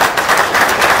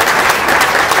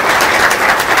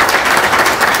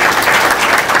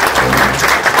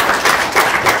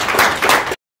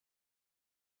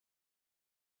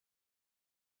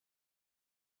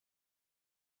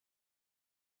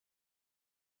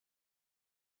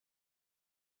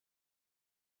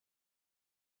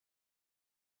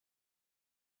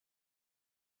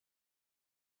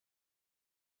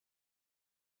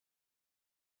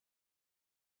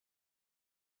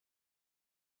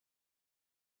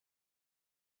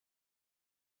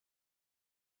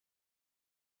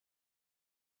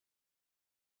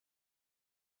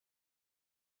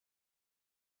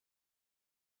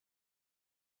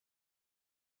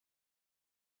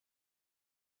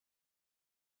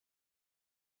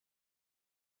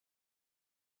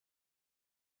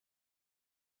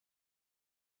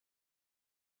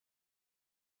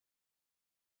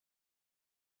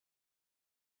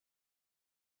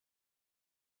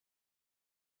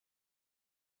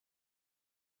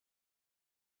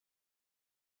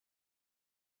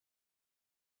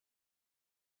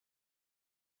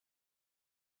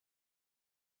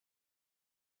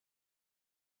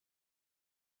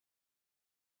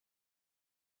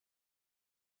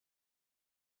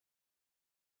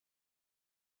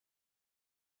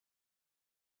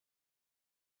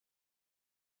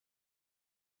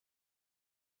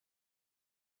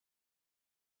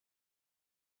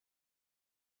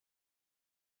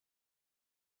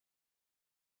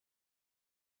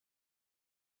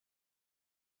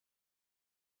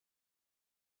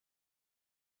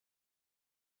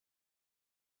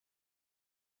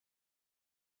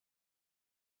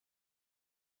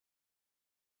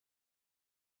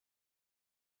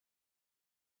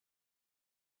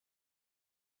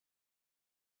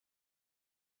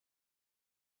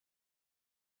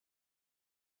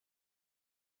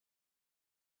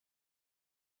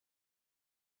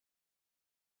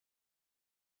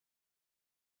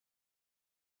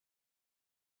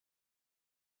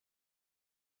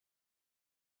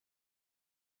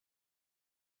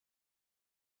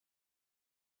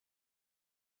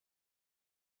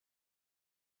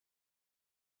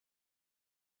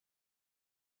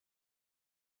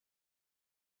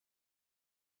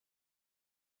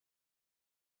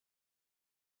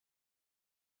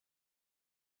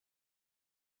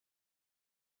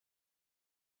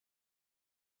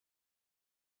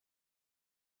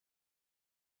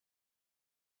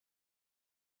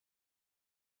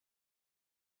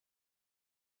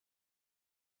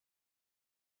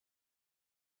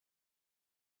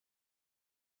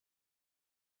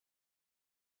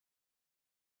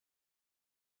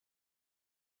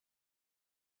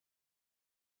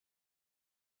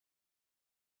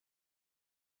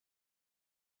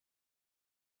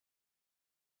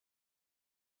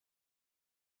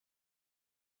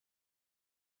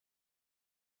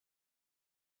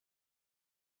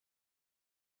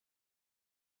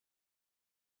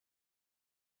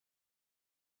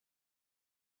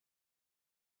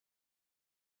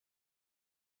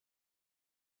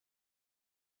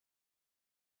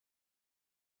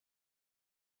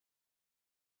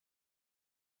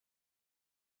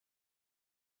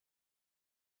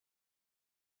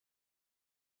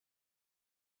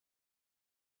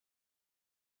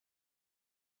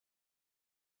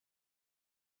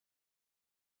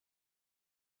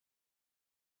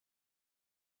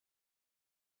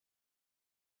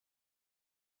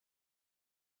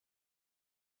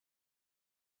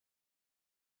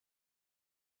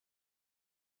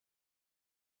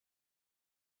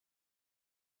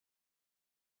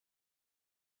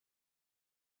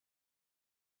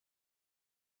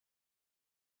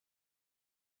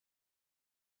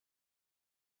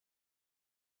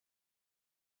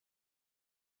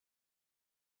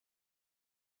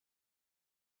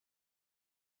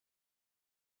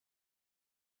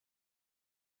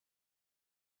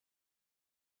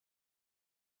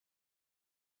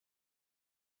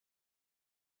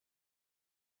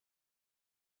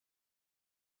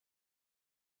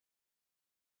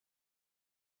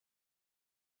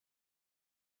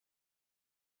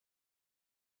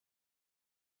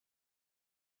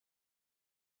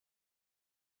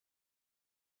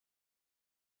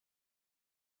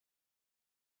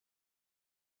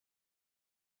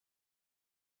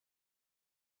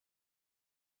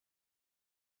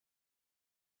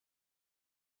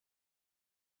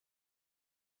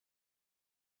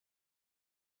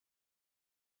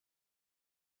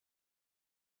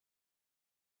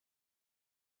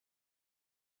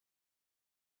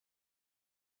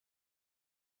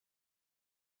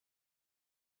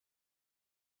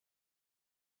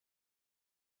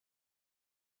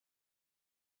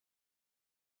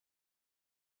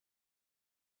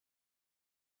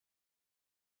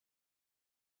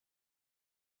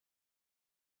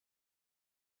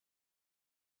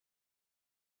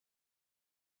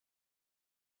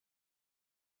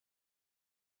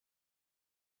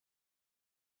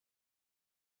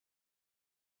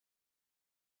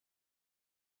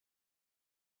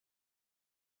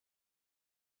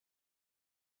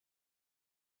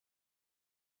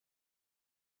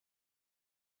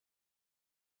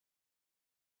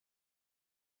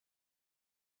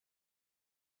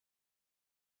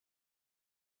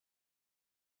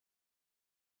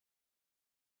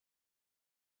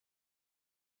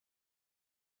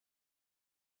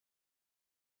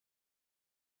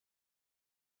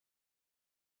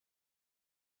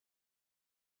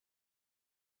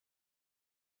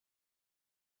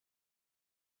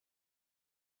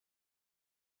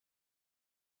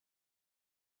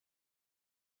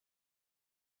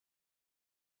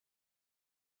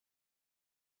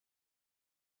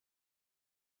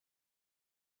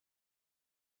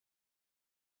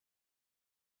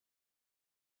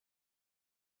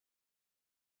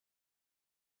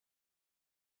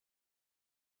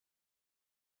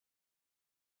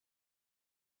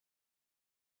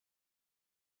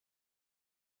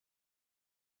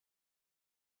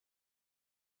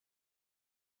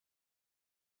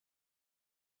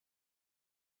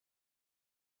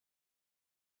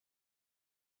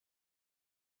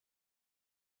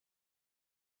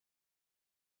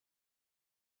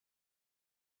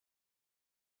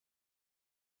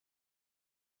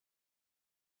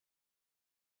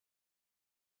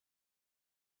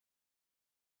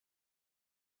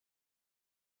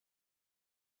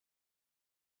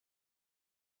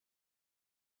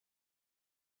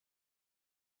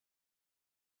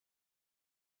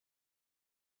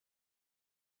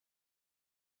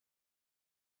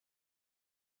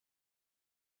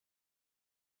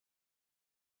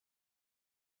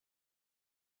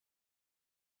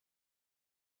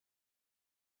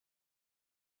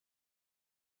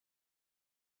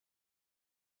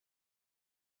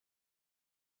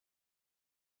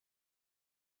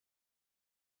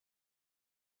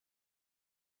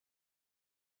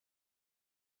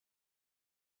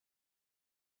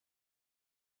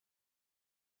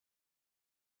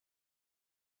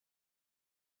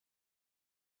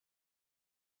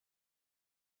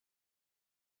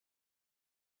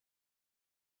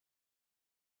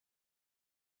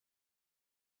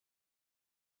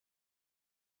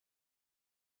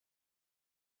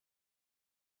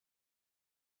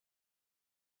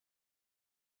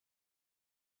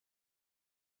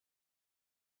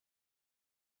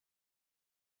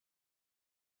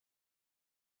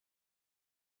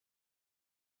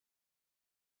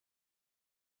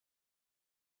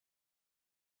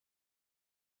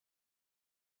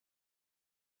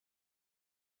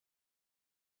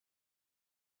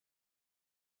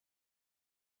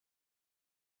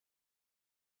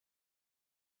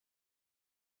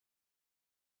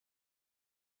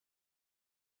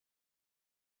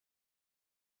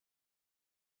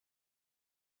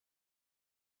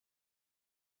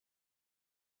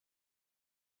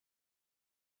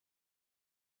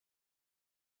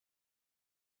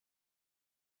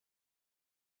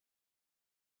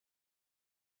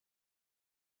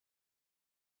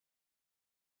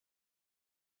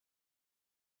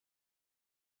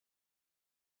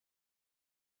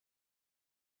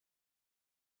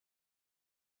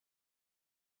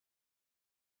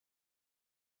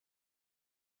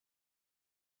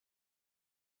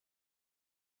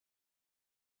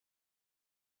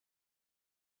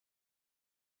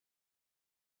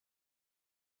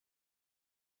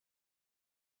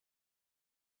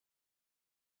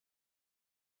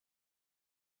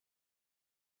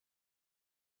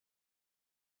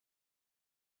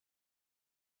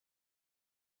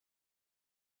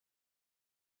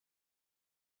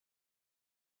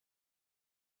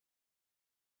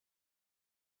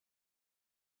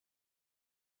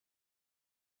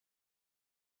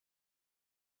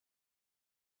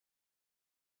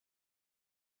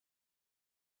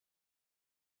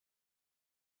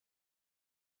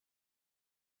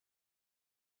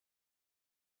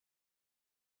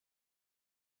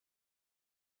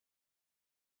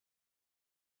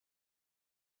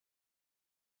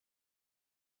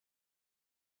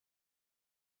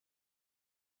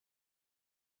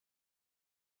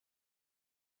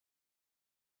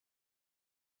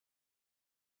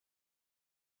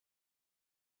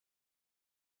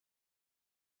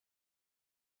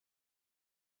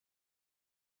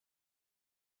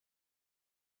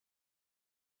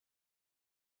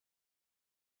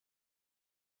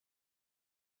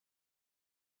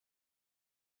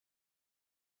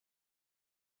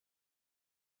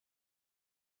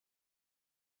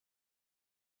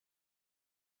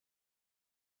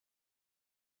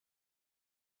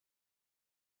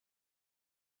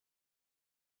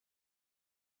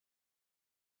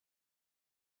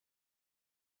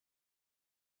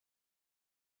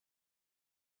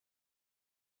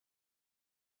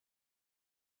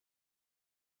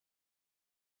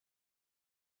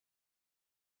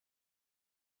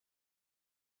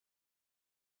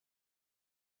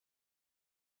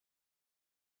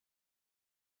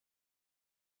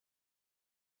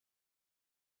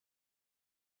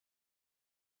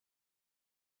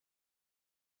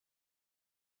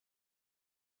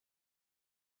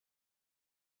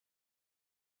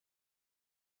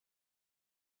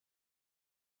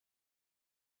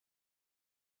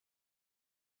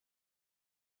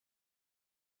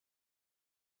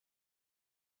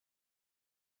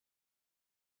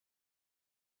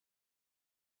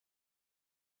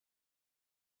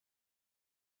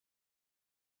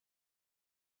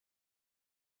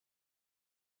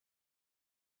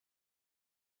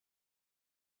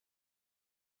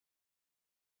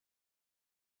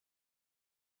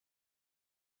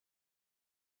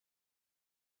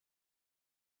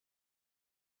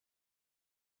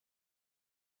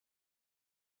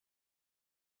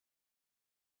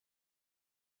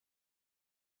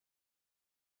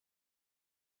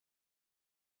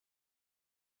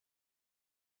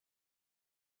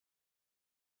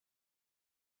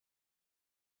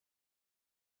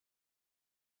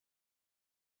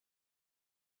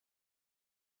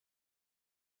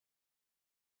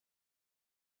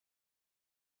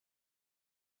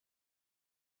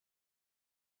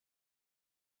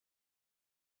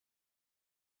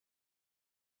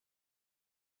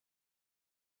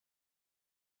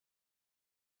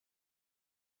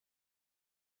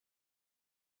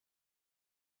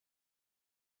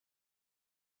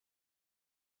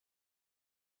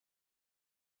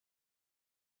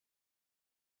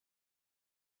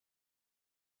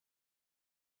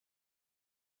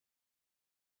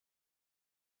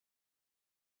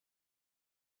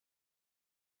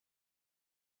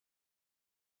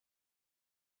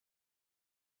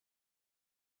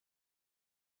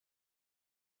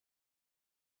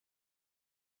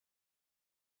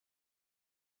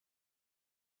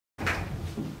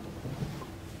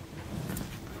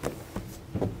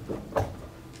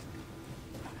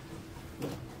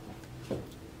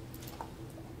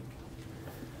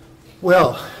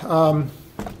 Well,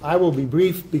 I will be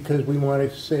brief because we want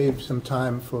to save some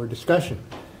time for discussion.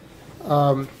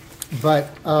 What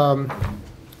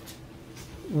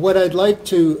I'd like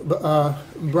to,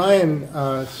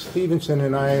 Bryan Stevenson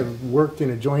and I have worked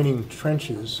in adjoining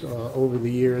trenches over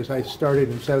the years. I started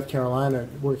in South Carolina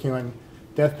working on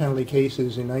death penalty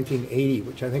cases in 1980,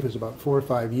 which I think was about 4 or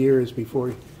 5 years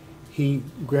before he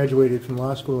graduated from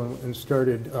law school and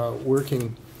started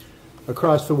working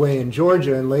across the way in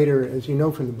Georgia, and later, as you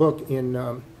know from the book, in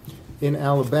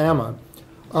Alabama.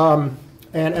 And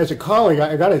as a colleague,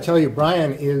 I got to tell you,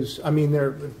 Bryan is, I mean,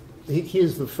 he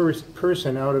is the first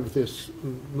person out of this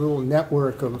little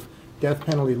network of death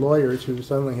penalty lawyers who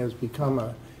suddenly has become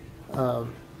a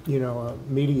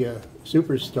media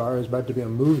superstar. Is about to be a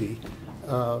movie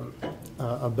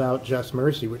about just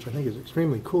mercy, which I think is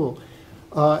extremely cool.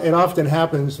 It often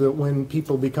happens that when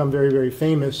people become very, very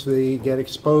famous, they get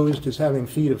exposed as having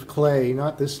feet of clay.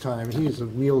 Not this time. He is a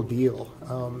real deal.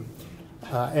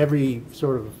 Every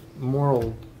sort of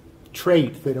moral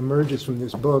trait that emerges from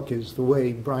this book is the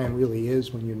way Bryan really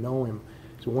is when you know him.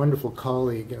 He's a wonderful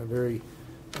colleague and a very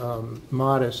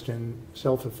modest and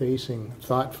self-effacing,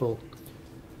 thoughtful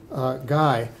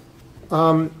guy.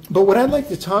 But what I'd like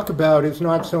to talk about is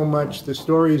not so much the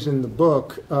stories in the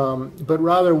book, but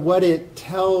rather what it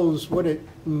tells, what it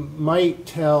might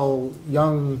tell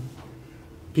young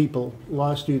people,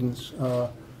 law students,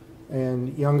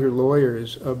 and younger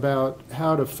lawyers about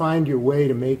how to find your way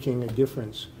to making a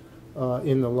difference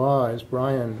in the law, as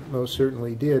Bryan most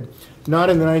certainly did. Not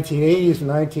in the 1980s and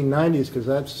 1990s, because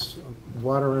that's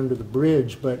water under the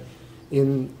bridge, but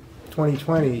in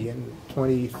 2020 and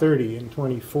 2030 and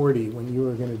 2040, when you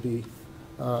are going to be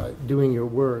doing your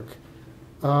work.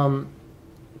 My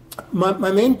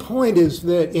main point is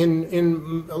that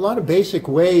in a lot of basic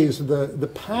ways,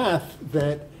 the path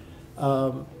that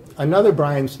another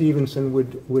Bryan Stevenson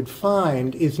would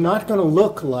find is not going to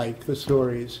look like the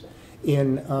stories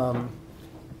in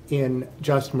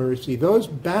Just Mercy. Those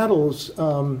battles,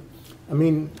 I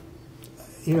mean,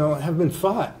 have been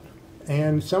fought,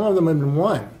 and some of them have been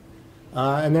won,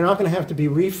 and they're not going to have to be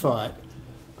refought.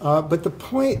 But the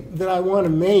point that I want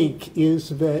to make is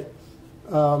that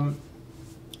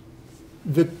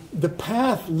the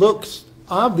path looks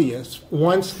obvious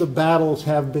once the battles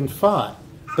have been fought,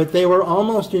 but they were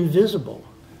almost invisible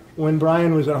when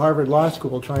Bryan was at Harvard Law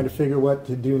School trying to figure what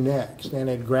to do next, and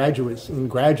in graduate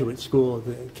school at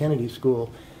the Kennedy School.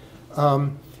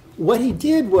 What he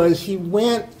did was he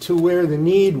went to where the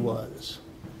need was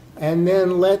and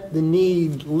then let the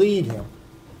need lead him.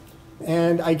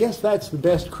 And I guess that's the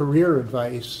best career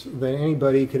advice that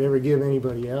anybody could ever give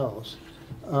anybody else,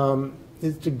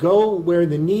 is to go where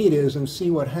the need is and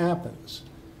see what happens.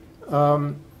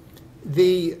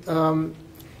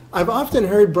 I've often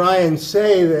heard Bryan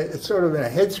say that, it's sort of in a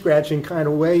head-scratching kind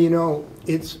of way,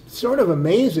 it's sort of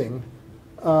amazing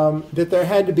that there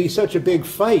had to be such a big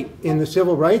fight in the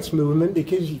civil rights movement,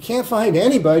 because you can't find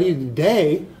anybody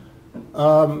today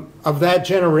of that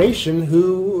generation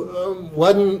who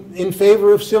wasn't in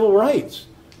favor of civil rights.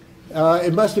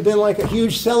 It must have been like a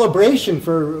huge celebration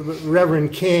for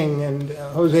Reverend King and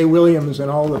Jose Williams and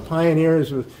all the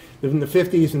pioneers in the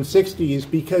 50s and 60s,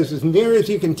 because as near as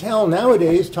you can tell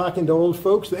nowadays, talking to old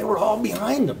folks, they were all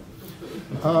behind them.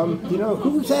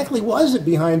 Who exactly was it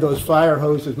behind those fire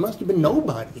hoses? Must have been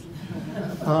nobody.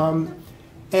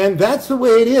 And that's the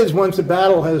way it is once a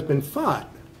battle has been fought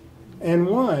and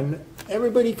won.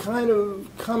 Everybody kind of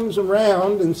comes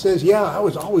around and says, yeah, I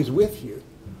was always with you.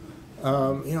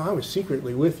 I was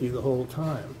secretly with you the whole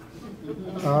time.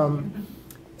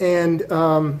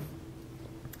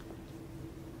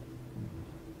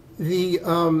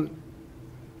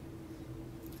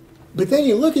 But then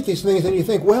you look at these things and you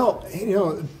think, well,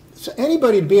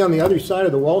 anybody to be on the other side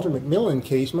of the Walter McMillan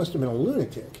case must have been a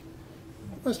lunatic.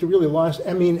 Must have really lost.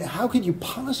 I mean, how could you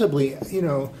possibly,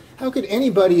 how could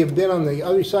anybody have been on the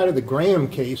other side of the Graham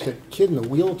case, that kid in the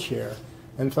wheelchair,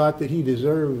 and thought that he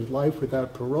deserved life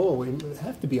without parole? He would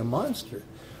have to be a monster.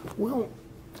 Well,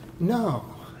 no,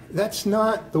 that's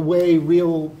not the way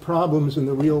real problems in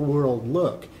the real world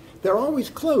look. They're always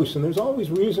close, and there's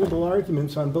always reasonable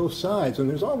arguments on both sides, and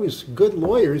there's always good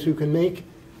lawyers who can make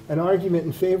an argument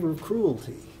in favor of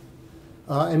cruelty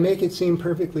and make it seem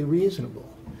perfectly reasonable.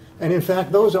 And in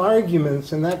fact, those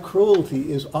arguments and that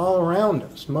cruelty is all around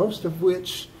us, most of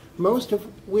which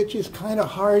is kind of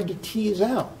hard to tease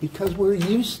out because we're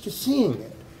used to seeing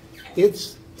it.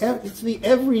 It's the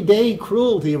everyday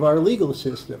cruelty of our legal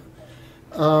system.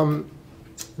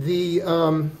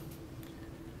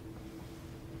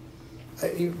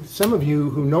 some of you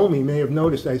who know me may have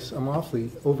noticed I'm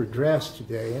awfully overdressed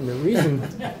today, and the reason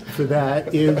for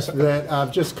that is that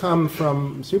I've just come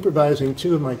from supervising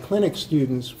four of my clinic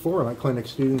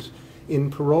students, in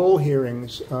parole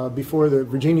hearings before the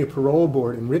Virginia Parole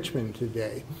Board in Richmond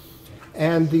today.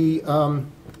 And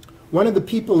one of the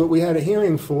people that we had a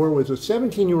hearing for was a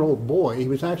 17-year-old boy.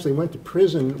 He actually went to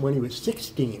prison when he was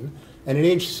 16, and at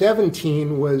age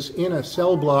 17 was in a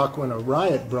cell block when a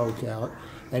riot broke out.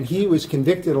 And he was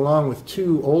convicted, along with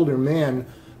two older men,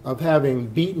 of having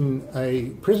beaten a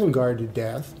prison guard to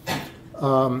death.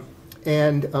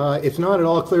 It's not at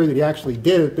all clear that he actually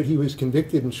did it, but he was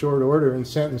convicted in short order and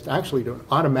sentenced actually to an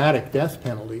automatic death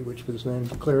penalty, which was then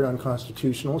declared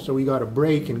unconstitutional. So he got a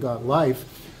break and got life.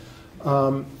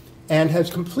 And has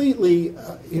completely,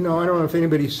 I don't know if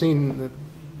anybody's seen the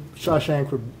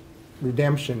Shawshank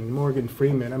Redemption, Morgan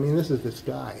Freeman. I mean, this is this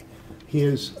guy. He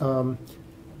is...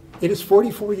 It is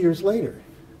 44 years later.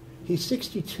 He's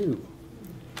 62.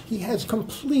 He has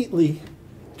completely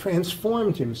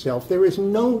transformed himself. There is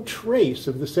no trace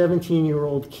of the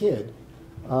 17-year-old kid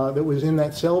that was in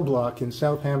that cell block in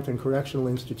Southampton Correctional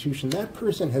Institution. That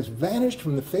person has vanished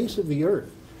from the face of the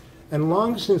earth and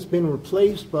long since been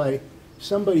replaced by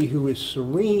somebody who is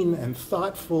serene and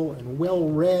thoughtful and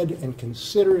well-read and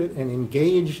considerate and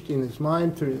engaged in his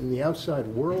mind to the outside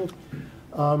world.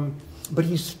 But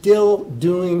he's still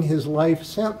doing his life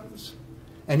sentence.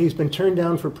 And he's been turned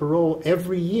down for parole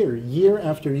every year, year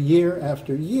after year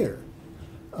after year.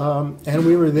 And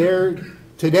we were there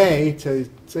today to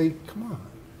say, come on.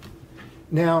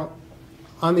 Now,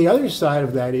 on the other side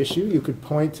of that issue, you could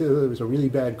point to there was a really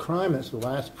bad crime. That's the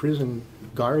last prison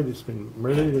guard that's been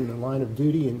murdered in the line of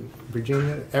duty in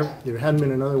Virginia. There hadn't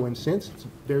been another one since. It's a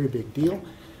very big deal.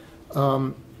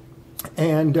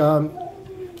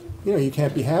 You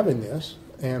can't be having this,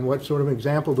 and what sort of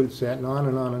example would it set, and on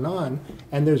and on and on.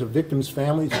 And there's a victim's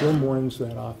family still mourns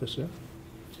that officer.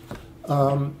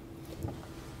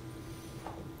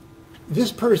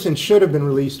 This person should have been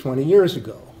released 20 years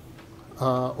ago,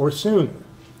 or sooner.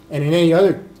 And in any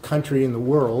other country in the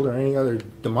world, or any other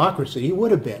democracy, he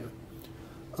would have been.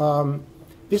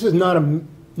 This is not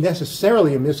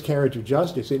necessarily a miscarriage of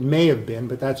justice. It may have been,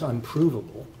 but that's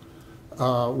unprovable.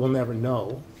 We'll never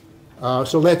know.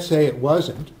 So let's say it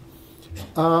wasn't.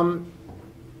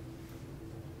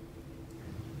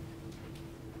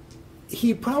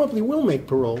 He probably will make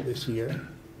parole this year,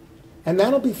 and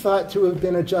that'll be thought to have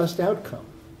been a just outcome.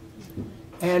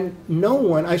 And no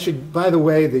one, by the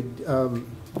way,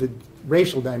 the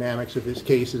racial dynamics of this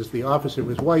case is the officer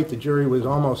was white, the jury was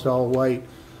almost all white,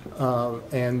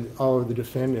 and all of the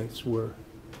defendants were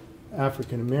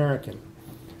African American.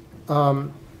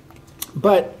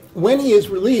 But when he is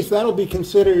released, that'll be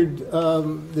considered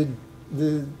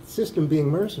the system being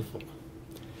merciful.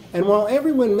 And while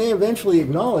everyone may eventually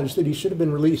acknowledge that he should have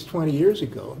been released 20 years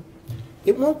ago,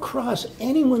 it won't cross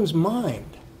anyone's mind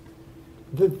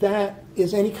that that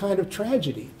is any kind of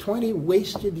tragedy. 20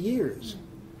 wasted years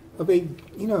of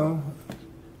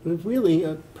really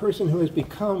a person who has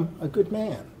become a good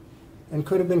man and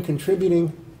could have been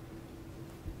contributing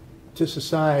to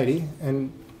society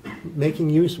and making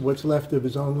use of what's left of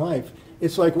his own life.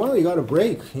 It's like, well, he got a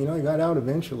break, he got out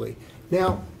eventually.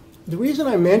 Now, the reason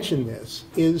I mention this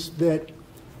is that,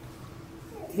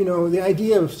 the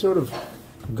idea of sort of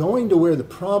going to where the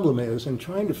problem is and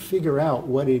trying to figure out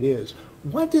what it is.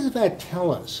 What does that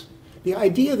tell us? The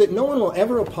idea that no one will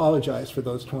ever apologize for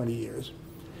those 20 years.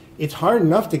 It's hard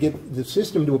enough to get the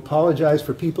system to apologize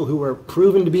for people who are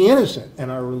proven to be innocent and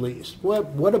are released.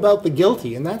 What about the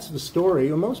guilty? And that's the story.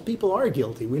 Most people are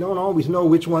guilty. We don't always know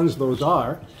which ones those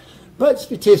are. But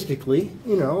statistically,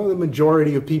 the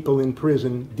majority of people in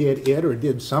prison did it or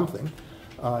did something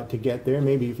to get there,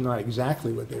 maybe if not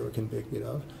exactly what they were convicted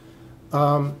of.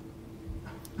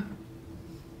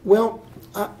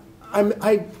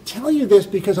 I tell you this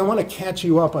because I want to catch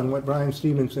you up on what Bryan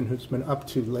Stevenson has been up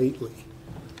to lately.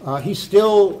 He's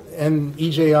still, and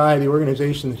EJI, the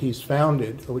organization that he's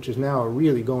founded, which is now a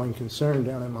really going concern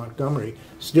down in Montgomery,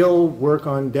 still work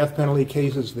on death penalty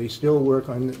cases. They still work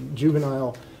on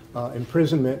juvenile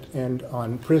imprisonment and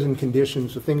on prison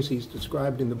conditions, the things he's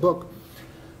described in the book.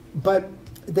 But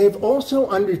they've also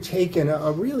undertaken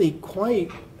a really quite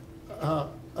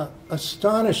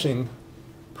astonishing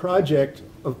project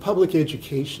of public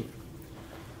education.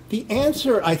 The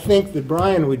answer, I think, that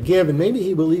Bryan would give, and maybe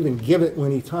he will even give it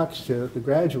when he talks to the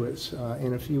graduates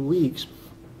in a few weeks,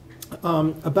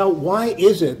 about why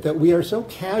is it that we are so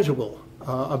casual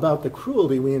about the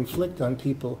cruelty we inflict on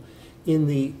people in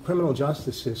the criminal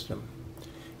justice system,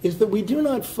 is that we do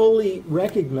not fully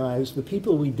recognize the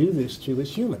people we do this to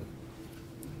as human.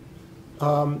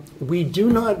 we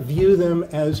do not view them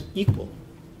as equal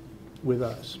with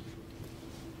us.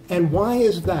 And why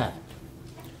is that?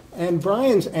 And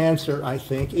Bryan's answer, I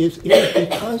think, is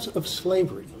because of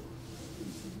slavery.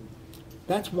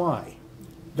 That's why.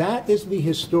 That is the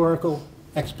historical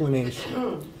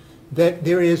explanation. That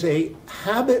there is a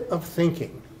habit of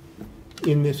thinking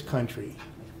in this country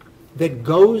that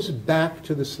goes back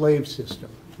to the slave system.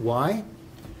 Why?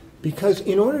 Because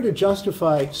in order to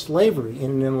justify slavery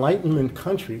in an Enlightenment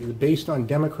country based on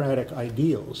democratic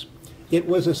ideals, it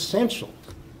was essential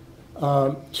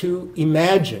to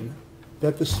imagine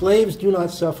that the slaves do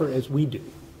not suffer as we do,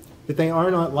 that they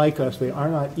are not like us, they are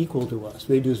not equal to us,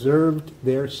 they deserved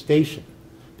their station.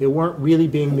 They weren't really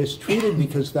being mistreated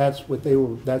because that's what they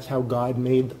were, that's how God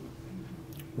made them.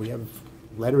 We have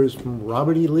letters from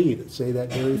Robert E. Lee that say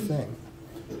that very thing.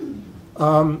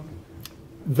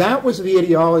 That was the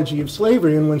ideology of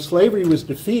slavery, and when slavery was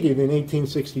defeated in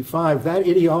 1865, that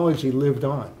ideology lived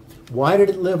on. Why did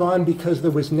it live on? Because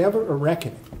there was never a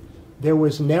reckoning. There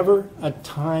was never a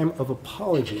time of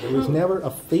apology. There was never a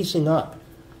facing up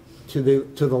to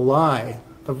the lie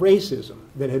of racism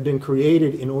that had been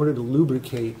created in order to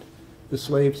lubricate the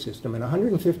slave system. And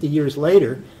 150 years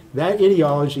later, that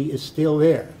ideology is still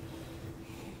there.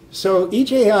 So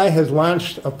EJI has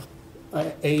launched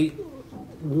a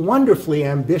wonderfully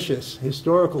ambitious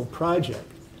historical project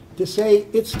to say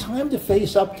it's time to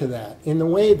face up to that in the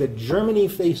way that Germany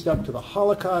faced up to the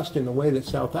Holocaust, in the way that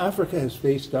South Africa has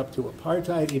faced up to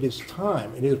apartheid. It is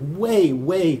time, it is way,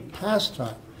 way past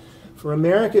time for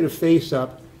America to face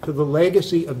up to the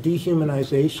legacy of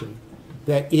dehumanization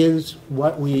that is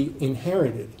what we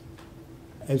inherited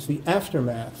as the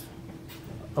aftermath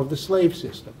of the slave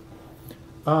system.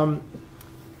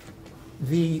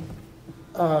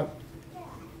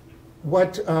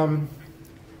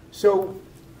 So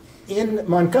in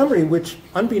Montgomery, which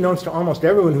unbeknownst to almost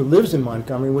everyone who lives in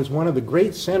Montgomery, was one of the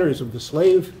great centers of the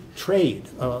slave trade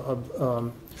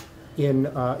in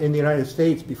the United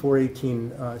States before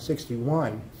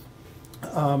 1861.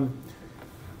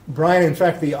 Bryan, in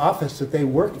fact, the office that they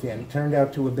worked in turned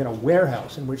out to have been a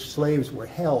warehouse in which slaves were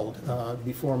held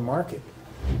before market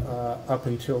up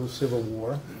until the Civil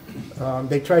War.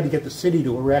 They tried to get the city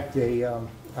to erect a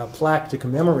plaque to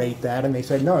commemorate that, and they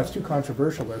said, no, it's too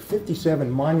controversial. There are 57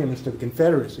 monuments to the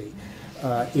Confederacy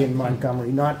in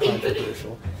Montgomery, not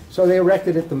controversial. So they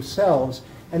erected it themselves,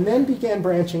 and then began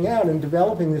branching out and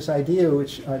developing this idea,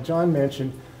 which Jon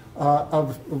mentioned,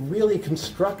 of really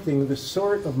constructing the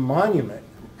sort of monument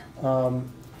to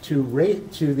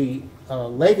the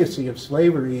legacy of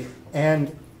slavery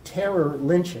and terror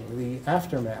lynching, the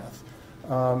aftermath,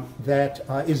 that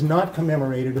is not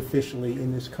commemorated officially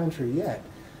in this country yet.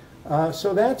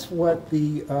 So that's what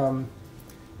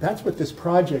this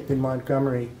project in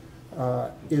Montgomery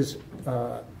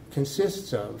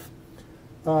consists of.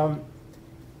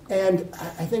 And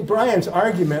I think Bryan's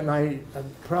argument, and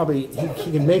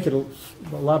he can make it a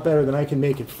lot better than I can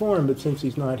make it for him, but since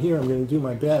he's not here, I'm going to do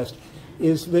my best,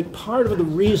 is that part of the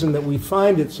reason that we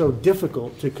find it so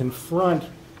difficult to confront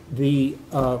the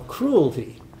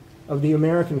cruelty of the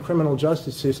American criminal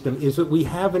justice system is that we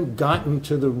haven't gotten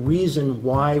to the reason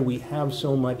why we have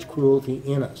so much cruelty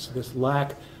in us, this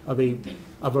lack of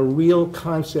a real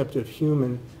concept of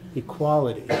human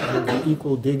equality, of the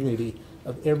equal dignity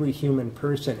of every human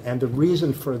person. And the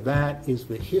reason for that is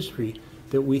the history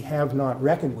that we have not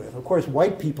reckoned with. Of course,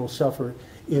 white people suffer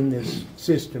in this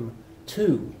system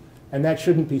too, and that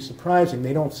shouldn't be surprising.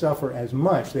 They don't suffer as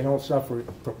much. They don't suffer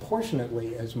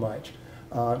proportionately as much.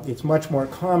 It's much more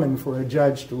common for a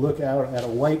judge to look out at a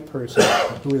white person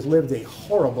who has lived a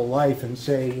horrible life and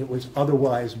say it was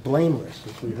otherwise blameless,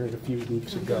 as we heard a few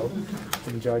weeks ago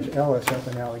from Judge Ellis up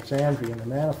in Alexandria in the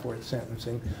Manafort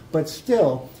sentencing. But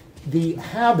still, the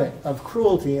habit of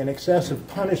cruelty and excessive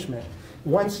punishment,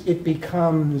 once it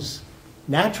becomes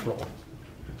natural,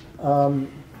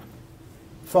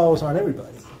 falls on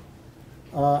everybody.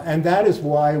 And that is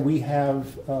why we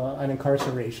have an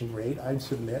incarceration rate, I'd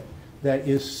submit, that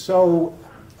is so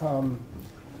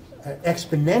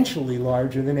exponentially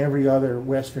larger than every other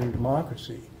Western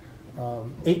democracy.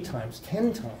 8 times,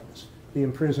 10 times the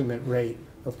imprisonment rate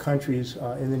of countries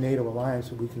in the NATO alliance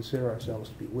that we consider ourselves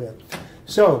to be with.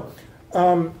 So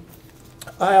I'll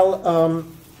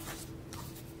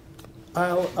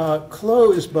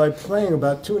close by playing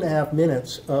about 2.5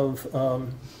 minutes of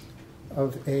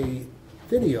a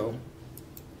video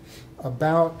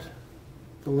about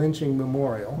the lynching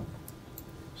memorial,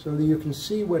 so that you can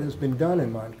see what has been done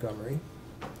in Montgomery,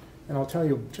 and I'll tell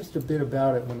you just a bit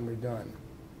about it when we're done.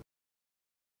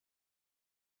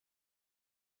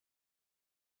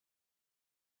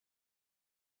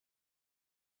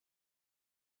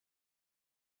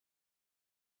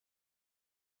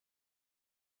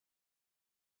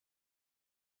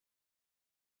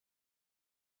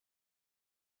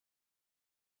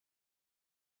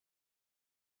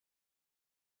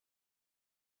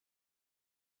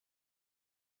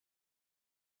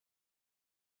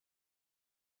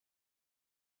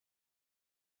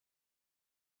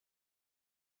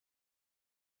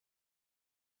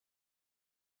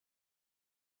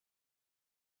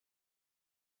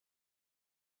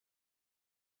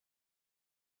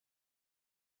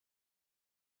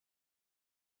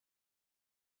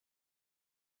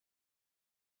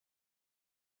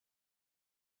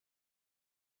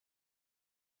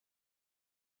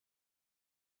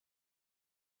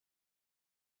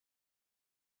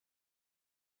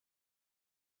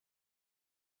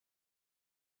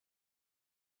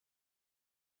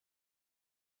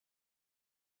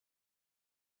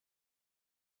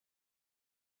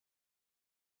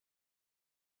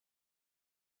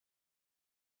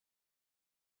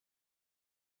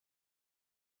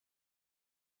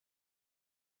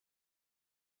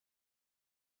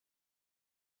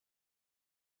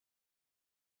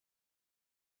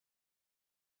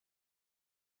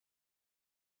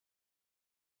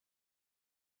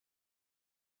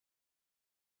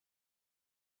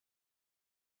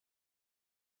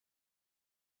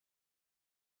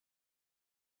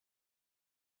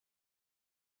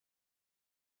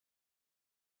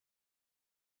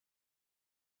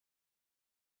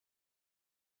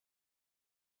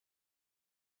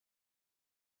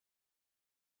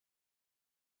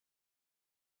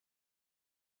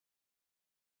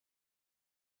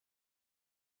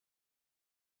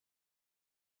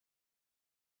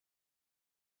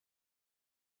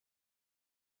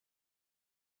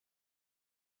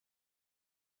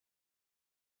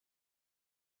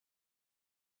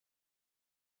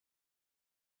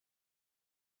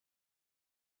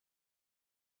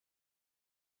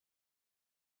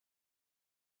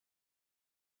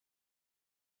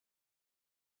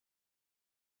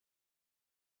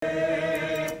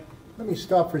 me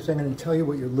stop for a second and tell you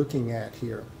what you're looking at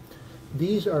here.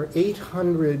 These are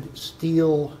 800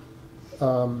 steel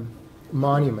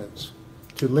monuments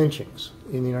to lynchings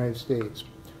in the United States.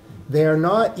 They are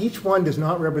not, each one does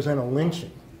not represent a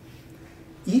lynching.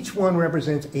 Each one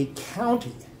represents a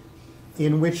county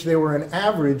in which there were an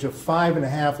average of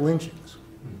 5.5 lynchings.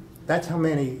 That's how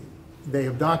many they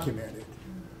have documented.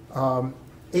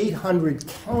 800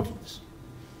 counties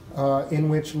in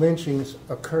which lynchings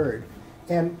occurred.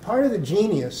 And part of the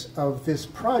genius of this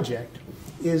project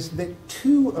is that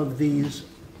 2 of these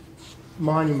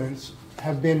monuments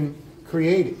have been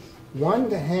created. One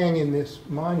to hang in this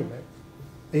monument,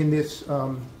 in this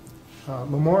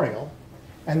memorial,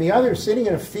 and the other sitting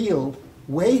in a field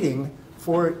waiting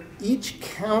for each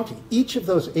county, each of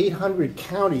those 800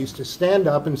 counties to stand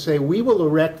up and say, we will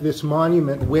erect this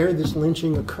monument where this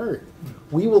lynching occurred.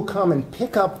 We will come and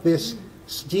pick up this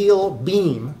steel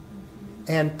beam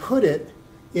and put it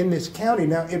in this county.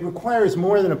 Now, it requires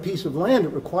more than a piece of land.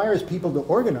 It requires people to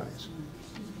organize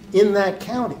in that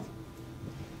county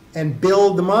and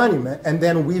build the monument, and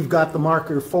then we've got the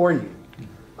marker for you.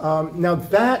 Now,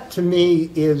 that to me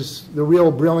is the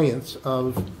real brilliance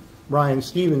of Bryan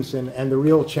Stevenson and the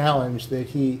real challenge that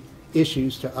he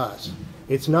issues to us.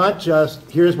 It's not just,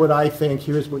 here's what I think,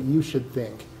 here's what you should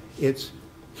think. It's,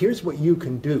 here's what you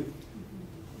can do.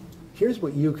 Here's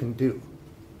what you can do.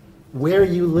 Where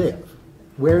you live,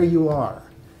 where you are.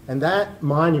 And that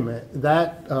monument,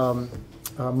 that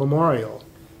memorial,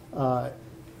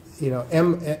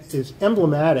 is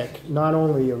emblematic not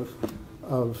only of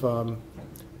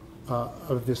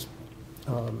this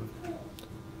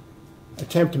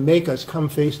attempt to make us come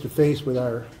face to face with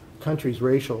our country's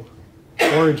racial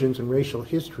origins and racial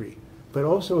history, but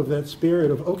also of that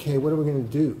spirit of, okay, what are we going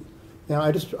to do? Now,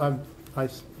 I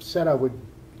said I would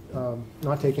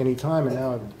not take any time, and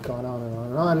now I've gone on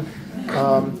and on and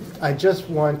on. I just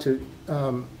want to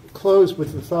close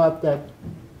with the thought that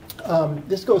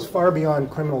this goes far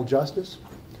beyond criminal justice.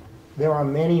 There are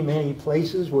many, many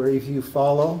places where if you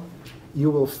follow, you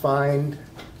will find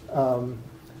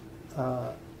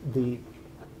the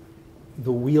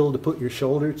wheel to put your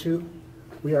shoulder to.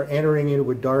 We are entering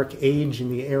into a dark age in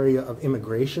the area of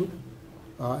immigration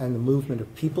and the movement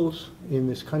of peoples in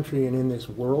this country and in this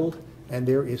world. And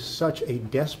there is such a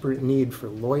desperate need for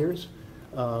lawyers.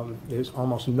 There's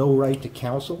almost no right to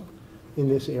counsel in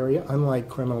this area, unlike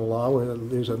criminal law, where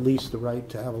there's at least the right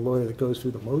to have a lawyer that goes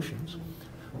through the motions.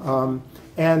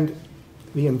 And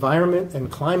the environment and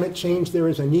climate change, there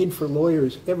is a need for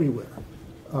lawyers everywhere.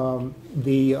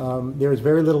 There is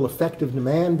very little effective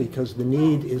demand because the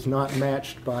need is not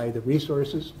matched by the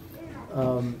resources.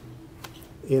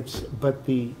 But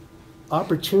the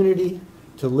opportunity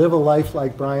to live a life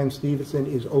like Bryan Stevenson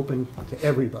is open to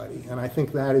everybody. And I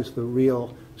think that is the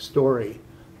real story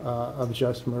of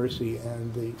Just Mercy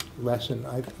and the lesson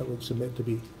I would submit to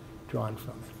be drawn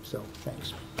from it. So,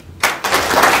 thanks.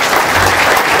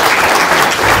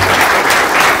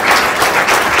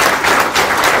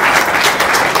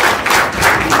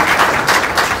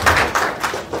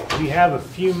 We have a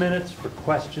few minutes for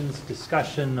questions,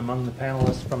 discussion among the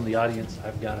panelists from the audience.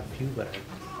 I've got a few, but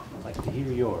I'd like to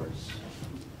hear yours.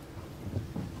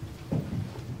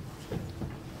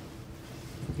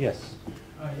 Yes.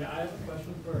 Yeah, I have a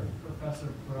question for Professor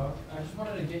Bruck. I just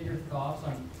wanted to get your thoughts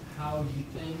on how you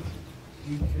think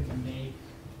we could make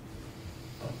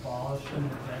abolishing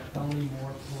the death penalty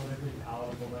more politically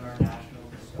palatable in our national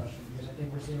discussion, because I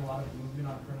think we're seeing a lot of movement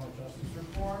on criminal justice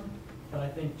reform, but I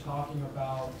think talking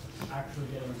about actually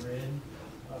getting rid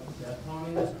of the death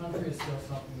penalty in this country is still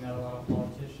something that a lot of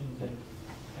politicians and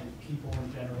people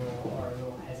in general are a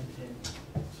little hesitant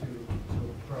to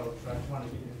approach. So I just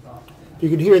wanted to get your thoughts on that. You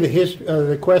can hear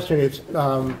the question. It's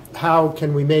how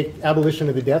can we make abolition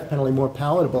of the death penalty more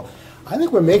palatable? I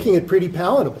think we're making it pretty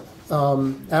palatable.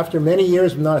 After many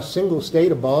years of not a single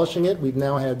state abolishing it, we've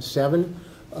now had 7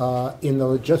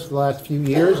 in just the last few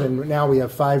years, and now we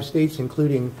have 5 states,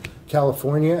 including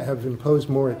California, have imposed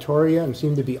moratoria and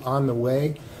seem to be on the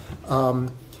way.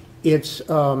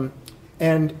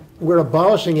 And we're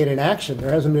abolishing it in action.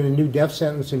 There hasn't been a new death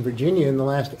sentence in Virginia in the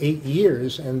last 8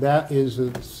 years, and that is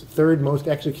the 3rd most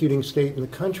executing state in the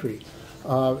country.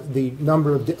 The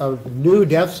number of new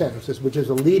death sentences, which is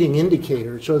a leading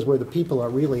indicator, it shows where the people are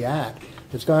really at.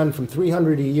 It's gone from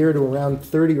 300 a year to around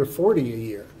 30 or 40 a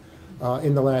year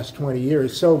in the last 20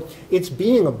 years. So it's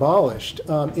being abolished.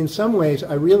 In some ways,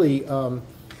 I really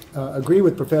agree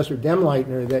with Professor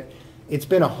Demleitner that it's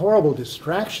been a horrible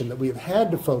distraction that we have had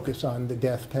to focus on the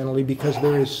death penalty because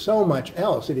there is so much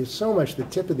else. It is so much the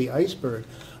tip of the iceberg.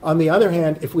 On the other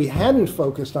hand, if we hadn't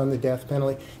focused on the death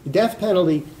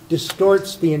penalty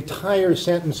distorts the entire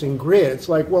sentencing grid. It's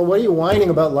like, well, what are you whining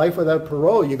about life without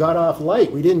parole? You got off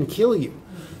light. We didn't kill you.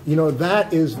 You know,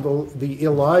 that is the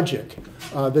illogic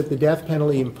that the death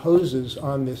penalty imposes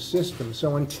on this system.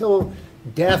 So until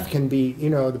death can be, you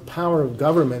know, the power of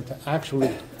government to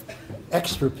actually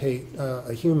extirpate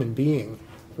a human being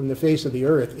from the face of the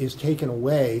earth is taken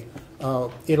away,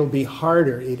 it'll be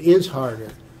harder, it is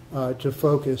harder to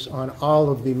focus on all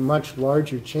of the much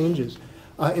larger changes.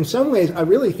 In some ways, I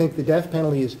really think the death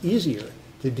penalty is easier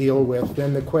to deal with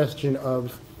than the question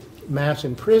of mass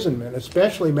imprisonment,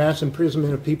 especially mass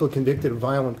imprisonment of people convicted of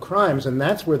violent crimes, and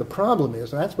that's where the problem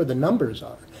is, and that's where the numbers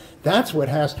are. That's what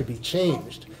has to be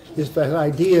changed, is the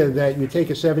idea that you take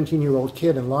a 17-year-old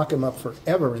kid and lock him up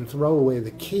forever and throw away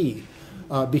the key,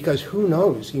 because who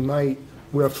knows,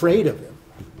 we're afraid of him.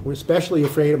 We're especially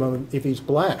afraid of him if he's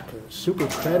black, super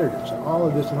predators, and all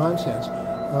of this nonsense.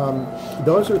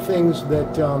 Those are things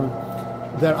that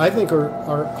that I think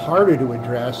are harder to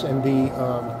address, and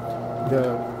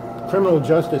the criminal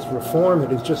justice reform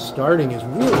that is just starting is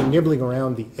really nibbling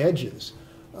around the edges,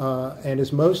 and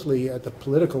is mostly at the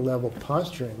political level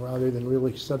posturing rather than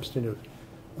really substantive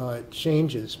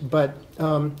changes. But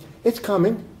it's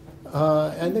coming.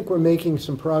 I think we're making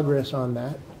some progress on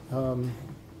that.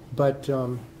 But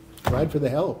ride for the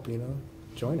help, you know,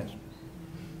 join us.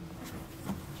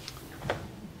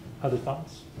 Other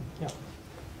thoughts? Yeah.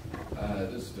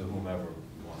 This is to whomever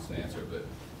wants to answer, but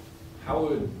how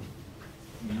would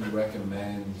you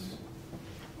recommend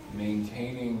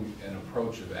maintaining an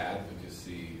approach of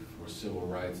advocacy for civil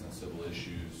rights and civil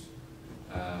issues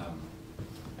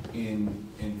in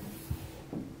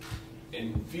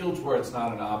fields where it's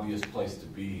not an obvious place to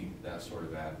be that sort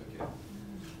of advocate?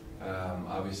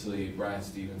 Obviously, Bryan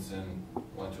Stevenson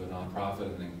went to a nonprofit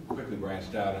and then quickly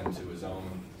branched out into his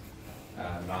own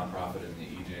nonprofit in the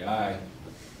EJI.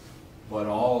 But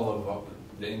all of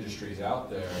the industries out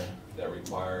there that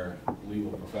require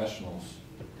legal professionals,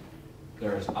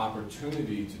 there's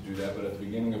opportunity to do that, but at the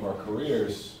beginning of our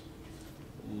careers,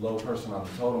 low person on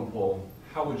the totem pole,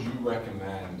 how would you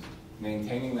recommend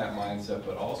maintaining that mindset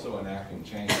but also enacting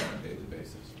change on a daily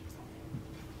basis?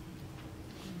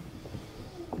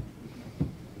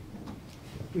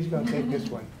 Who's going to take this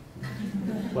one?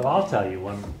 Well, I'll tell you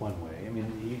one way. I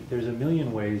mean, there's a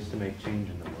million ways to make change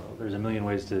in the world. There's a million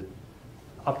ways to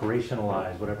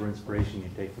operationalize whatever inspiration you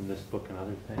take from this book and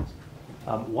other things.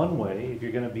 One way, if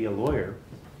you're going to be a lawyer,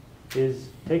 is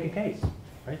take a case,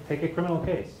 right? Take a criminal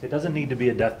case. It doesn't need to be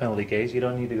a death penalty case. You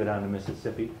don't need to go down to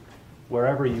Mississippi.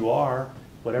 Wherever you are,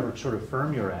 whatever sort of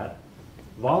firm you're at,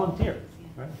 volunteer,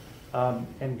 right?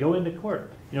 And go into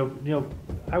court. You know,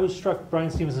 I was struck. Bryan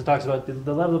Stevenson talks about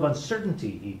the level of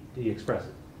uncertainty he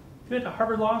expresses. He went to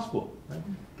Harvard Law School, right?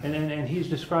 And he's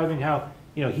describing how,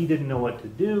 you know, he didn't know what to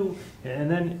do,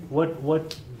 and then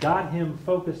what got him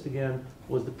focused again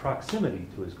was the proximity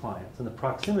to his clients and the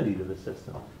proximity to the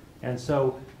system. And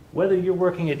so whether you're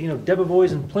working at, you know,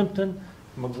 Debevoise in Plimpton,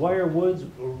 McGuire Woods,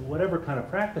 or whatever kind of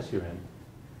practice you're in,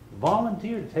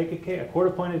 volunteer to take a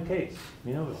court-appointed case,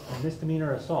 you know, a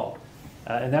misdemeanor assault.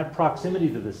 And that proximity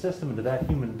to the system and to that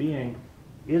human being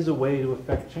is a way to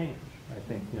affect change. I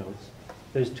think, you know,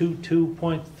 there's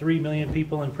 2.3 million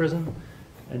people in prison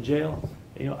and jail.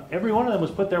 You know, every one of them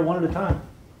was put there one at a time,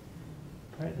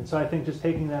 right? And so I think just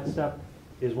taking that step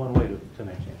is one way to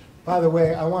make change. By the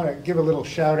way, I want to give a little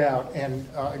shout out and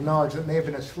acknowledge that may have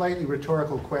been a slightly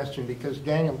rhetorical question, because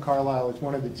Daniel Carlisle is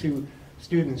one of the two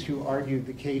students who argued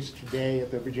the case today at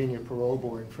the Virginia Parole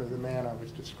Board for the man I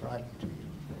was describing to you.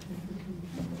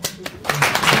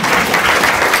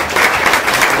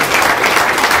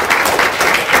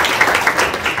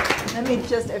 Let me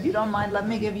just, if you don't mind, let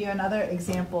me give you another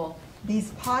example.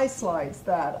 These pie slides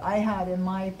that I had in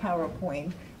my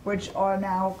PowerPoint, which are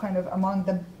now kind of among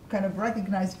the kind of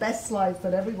recognized best slides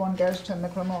that everyone goes to in the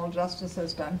criminal justice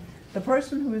system. The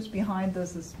person who is behind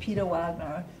this is Peter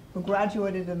Wagner, who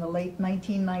graduated in the late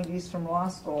 1990s from law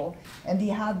school, and he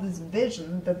had this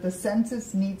vision that the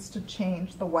census needs to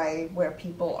change the way where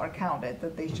people are counted,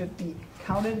 that they should be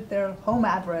counted at their home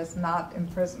address, not in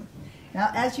prison. Now,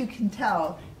 as you can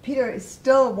tell, Peter is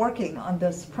still working on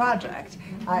this project.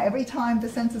 Every time the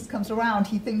census comes around,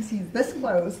 he thinks he's this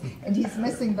close and he's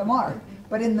missing the mark.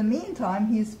 But in the meantime,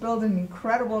 he's built an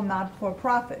incredible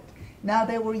not-for-profit. Now,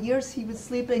 there were years he was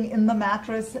sleeping in the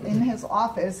mattress in his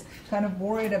office, kind of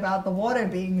worried about the water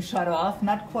being shut off,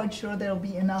 not quite sure there'll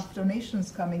be enough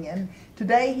donations coming in.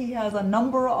 Today, he has a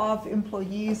number of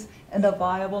employees and a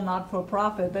viable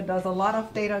not-for-profit that does a lot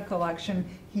of data collection.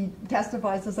 He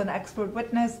testifies as an expert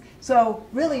witness. So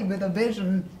really, with a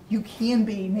vision, you can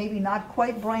be maybe not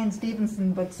quite Bryan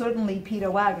Stevenson, but certainly Peter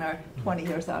Wagner 20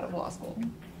 years out of law school.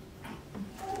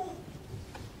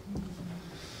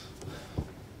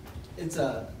 It's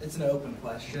an open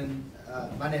question.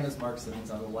 My name is Mark Simmons.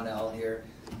 I'm a 1L here.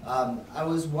 I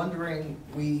was wondering,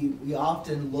 we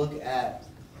often look at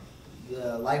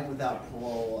the life without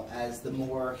parole as the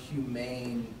more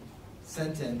humane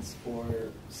sentence for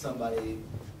somebody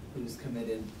who's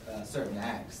committed certain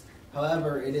acts.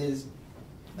 However, it is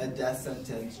a death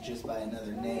sentence just by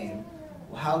another name.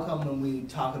 Well, how come when we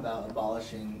talk about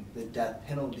abolishing the death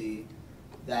penalty,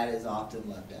 that is often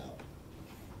left out?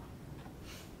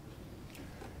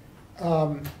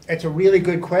 It's a really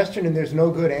good question, and there's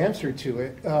no good answer to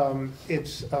it.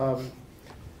 The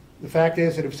fact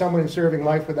is that if someone is serving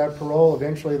life without parole,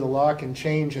 eventually the law can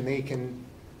change and they can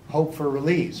hope for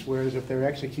release, whereas if they're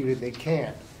executed, they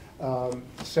can't.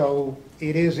 So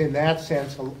it is in that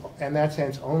sense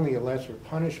only a lesser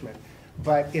punishment.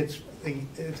 But it's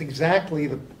exactly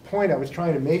the point I was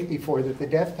trying to make before, that the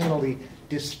death penalty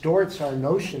distorts our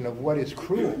notion of what is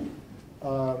cruel.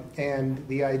 And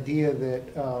the idea that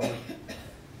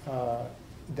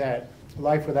that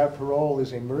life without parole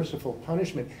is a merciful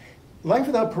punishment. Life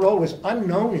without parole was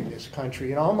unknown in this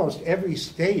country in almost every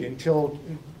state until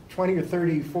 20 or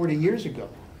 30, 40 years ago.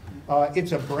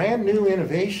 It's a brand new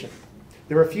innovation.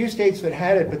 There are a few states that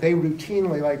had it, but they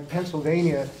routinely, like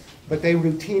Pennsylvania, but they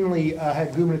routinely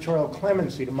had gubernatorial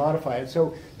clemency to modify it.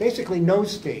 So basically no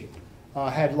state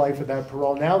had life without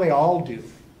parole. Now they all do.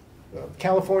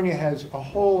 California has a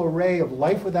whole array of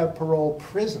life without parole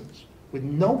prisons with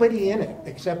nobody in it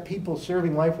except people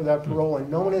serving life without parole, and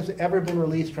no one has ever been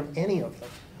released from any of them.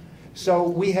 So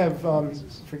we have,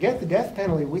 forget the death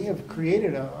penalty, we have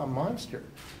created a monster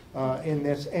in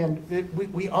this. And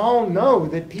we all know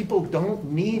that people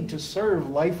don't need to serve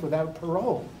life without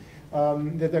parole.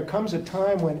 That there comes a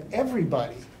time when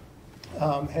everybody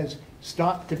has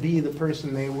stopped to be the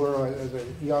person they were as a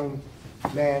young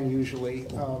man, usually,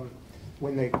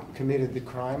 when they committed the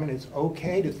crime, and it's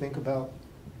okay to think about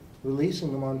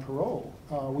releasing them on parole.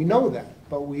 We know that,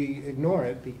 but we ignore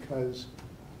it because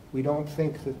we don't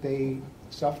think that they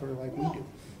suffer like we do.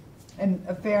 And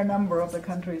a fair number of the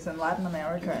countries in Latin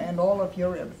America and all of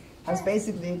Europe has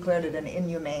basically declared it an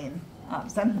inhumane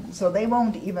sentence. So they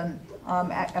won't even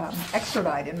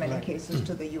extradite in many cases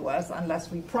to the U.S.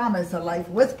 unless we promise a life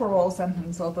with parole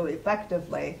sentence, although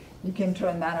effectively you can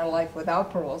turn that a life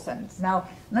without parole sentence. Now,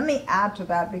 let me add to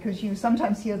that, because you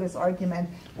sometimes hear this argument,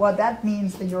 well, that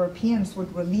means the Europeans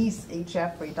would release a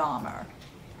Jeffrey Dahmer.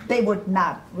 They would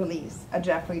not release a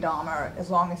Jeffrey Dahmer as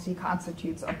long as he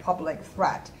constitutes a public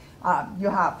threat. You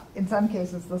have, in some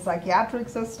cases, the psychiatric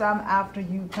system after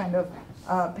you kind of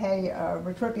pay a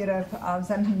retributive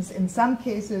sentence. In some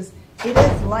cases, it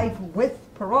is life with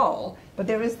parole, but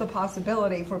there is the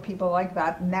possibility for people like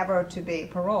that never to be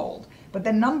paroled. But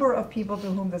the number of people to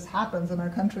whom this happens in a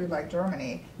country like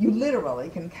Germany, you literally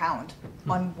can count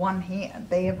on one hand.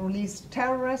 They have released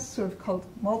terrorists who have killed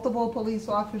multiple police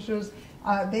officers.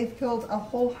 They've killed a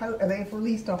whole they've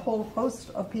released a whole host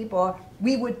of people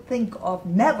we would think of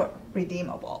never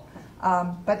redeemable.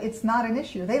 But it's not an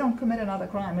issue. They don't commit another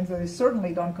crime, and so they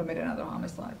certainly don't commit another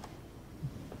homicide.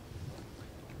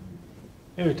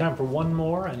 We have time for one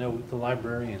more. I know the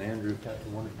library and Andrew got a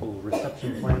wonderful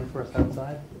reception plan for us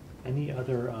outside. Any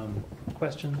other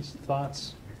questions,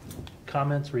 thoughts,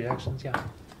 comments, reactions? Yeah.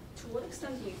 To what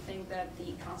extent do you think that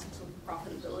the concept of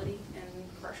profitability in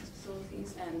corrections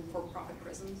facilities and for-profit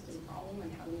prisons is a problem,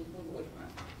 and how do we move away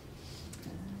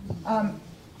from that?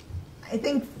 I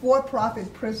think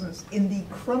for-profit prisons in the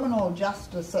criminal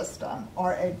justice system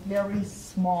are a very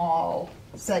small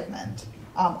segment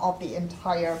of the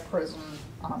entire prison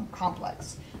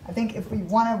complex. I think if we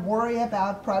want to worry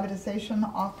about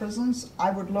privatization of prisons, I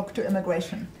would look to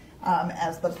immigration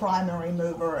as the primary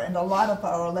mover, and a lot of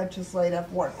our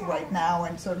legislative work right now,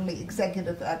 and certainly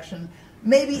executive action,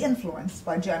 may be influenced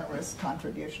by generous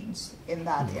contributions in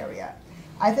that area.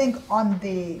 I think on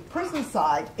the prison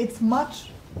side, it's much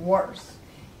worse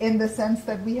in the sense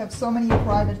that we have so many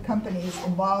private companies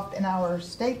involved in our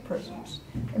state prisons.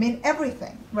 I mean,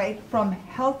 everything, right, from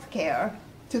healthcare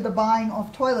to the buying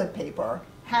of toilet paper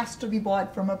has to be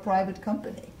bought from a private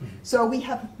company. So we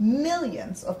have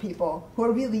millions of people who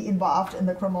are really involved in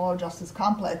the criminal justice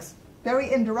complex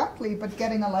very indirectly, but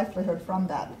getting a livelihood from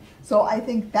that. So I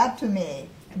think that, to me,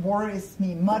 worries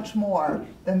me much more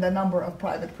than the number of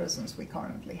private prisons we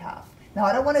currently have. Now,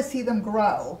 I don't want to see them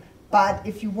grow, but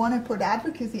if you want to put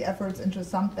advocacy efforts into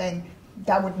something,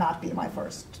 that would not be my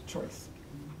first choice.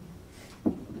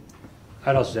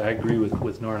 I'd also say I agree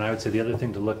with Nora, and I would say the other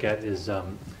thing to look at is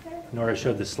Nora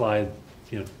showed the slide,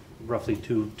 roughly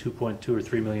 2.2 or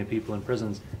 3 million people in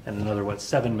prisons, and another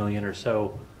 7 million or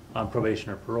so on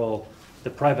probation or parole. The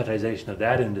privatization of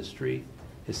that industry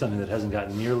is something that hasn't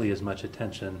gotten nearly as much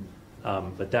attention,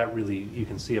 but that really, you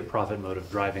can see a profit motive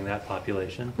driving that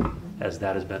population as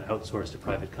that has been outsourced to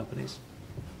private companies.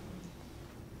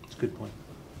 It's a good point.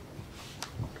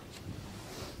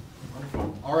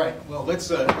 Wonderful. All right. Well, let's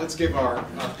give our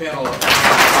panel a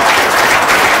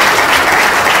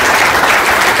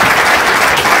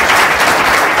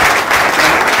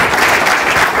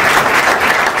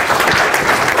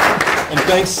And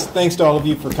thanks to all of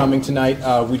you for coming tonight.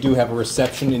 We do have a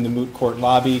reception in the moot court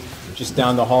lobby, just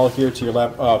down the hall here to your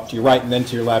left, to your right, and then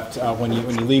to your left when you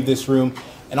leave this room.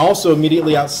 And also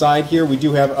immediately outside here, we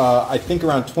do have I think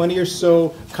around 20 or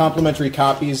so complimentary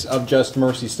copies of Just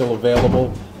Mercy still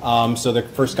available. So they're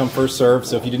first come, first served.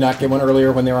 So if you did not get one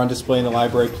earlier when they were on display in the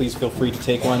library, please feel free to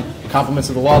take one. Compliments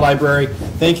of the law library.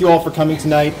 Thank you all for coming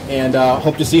tonight, and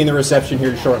hope to see you in the reception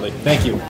here shortly. Thank you.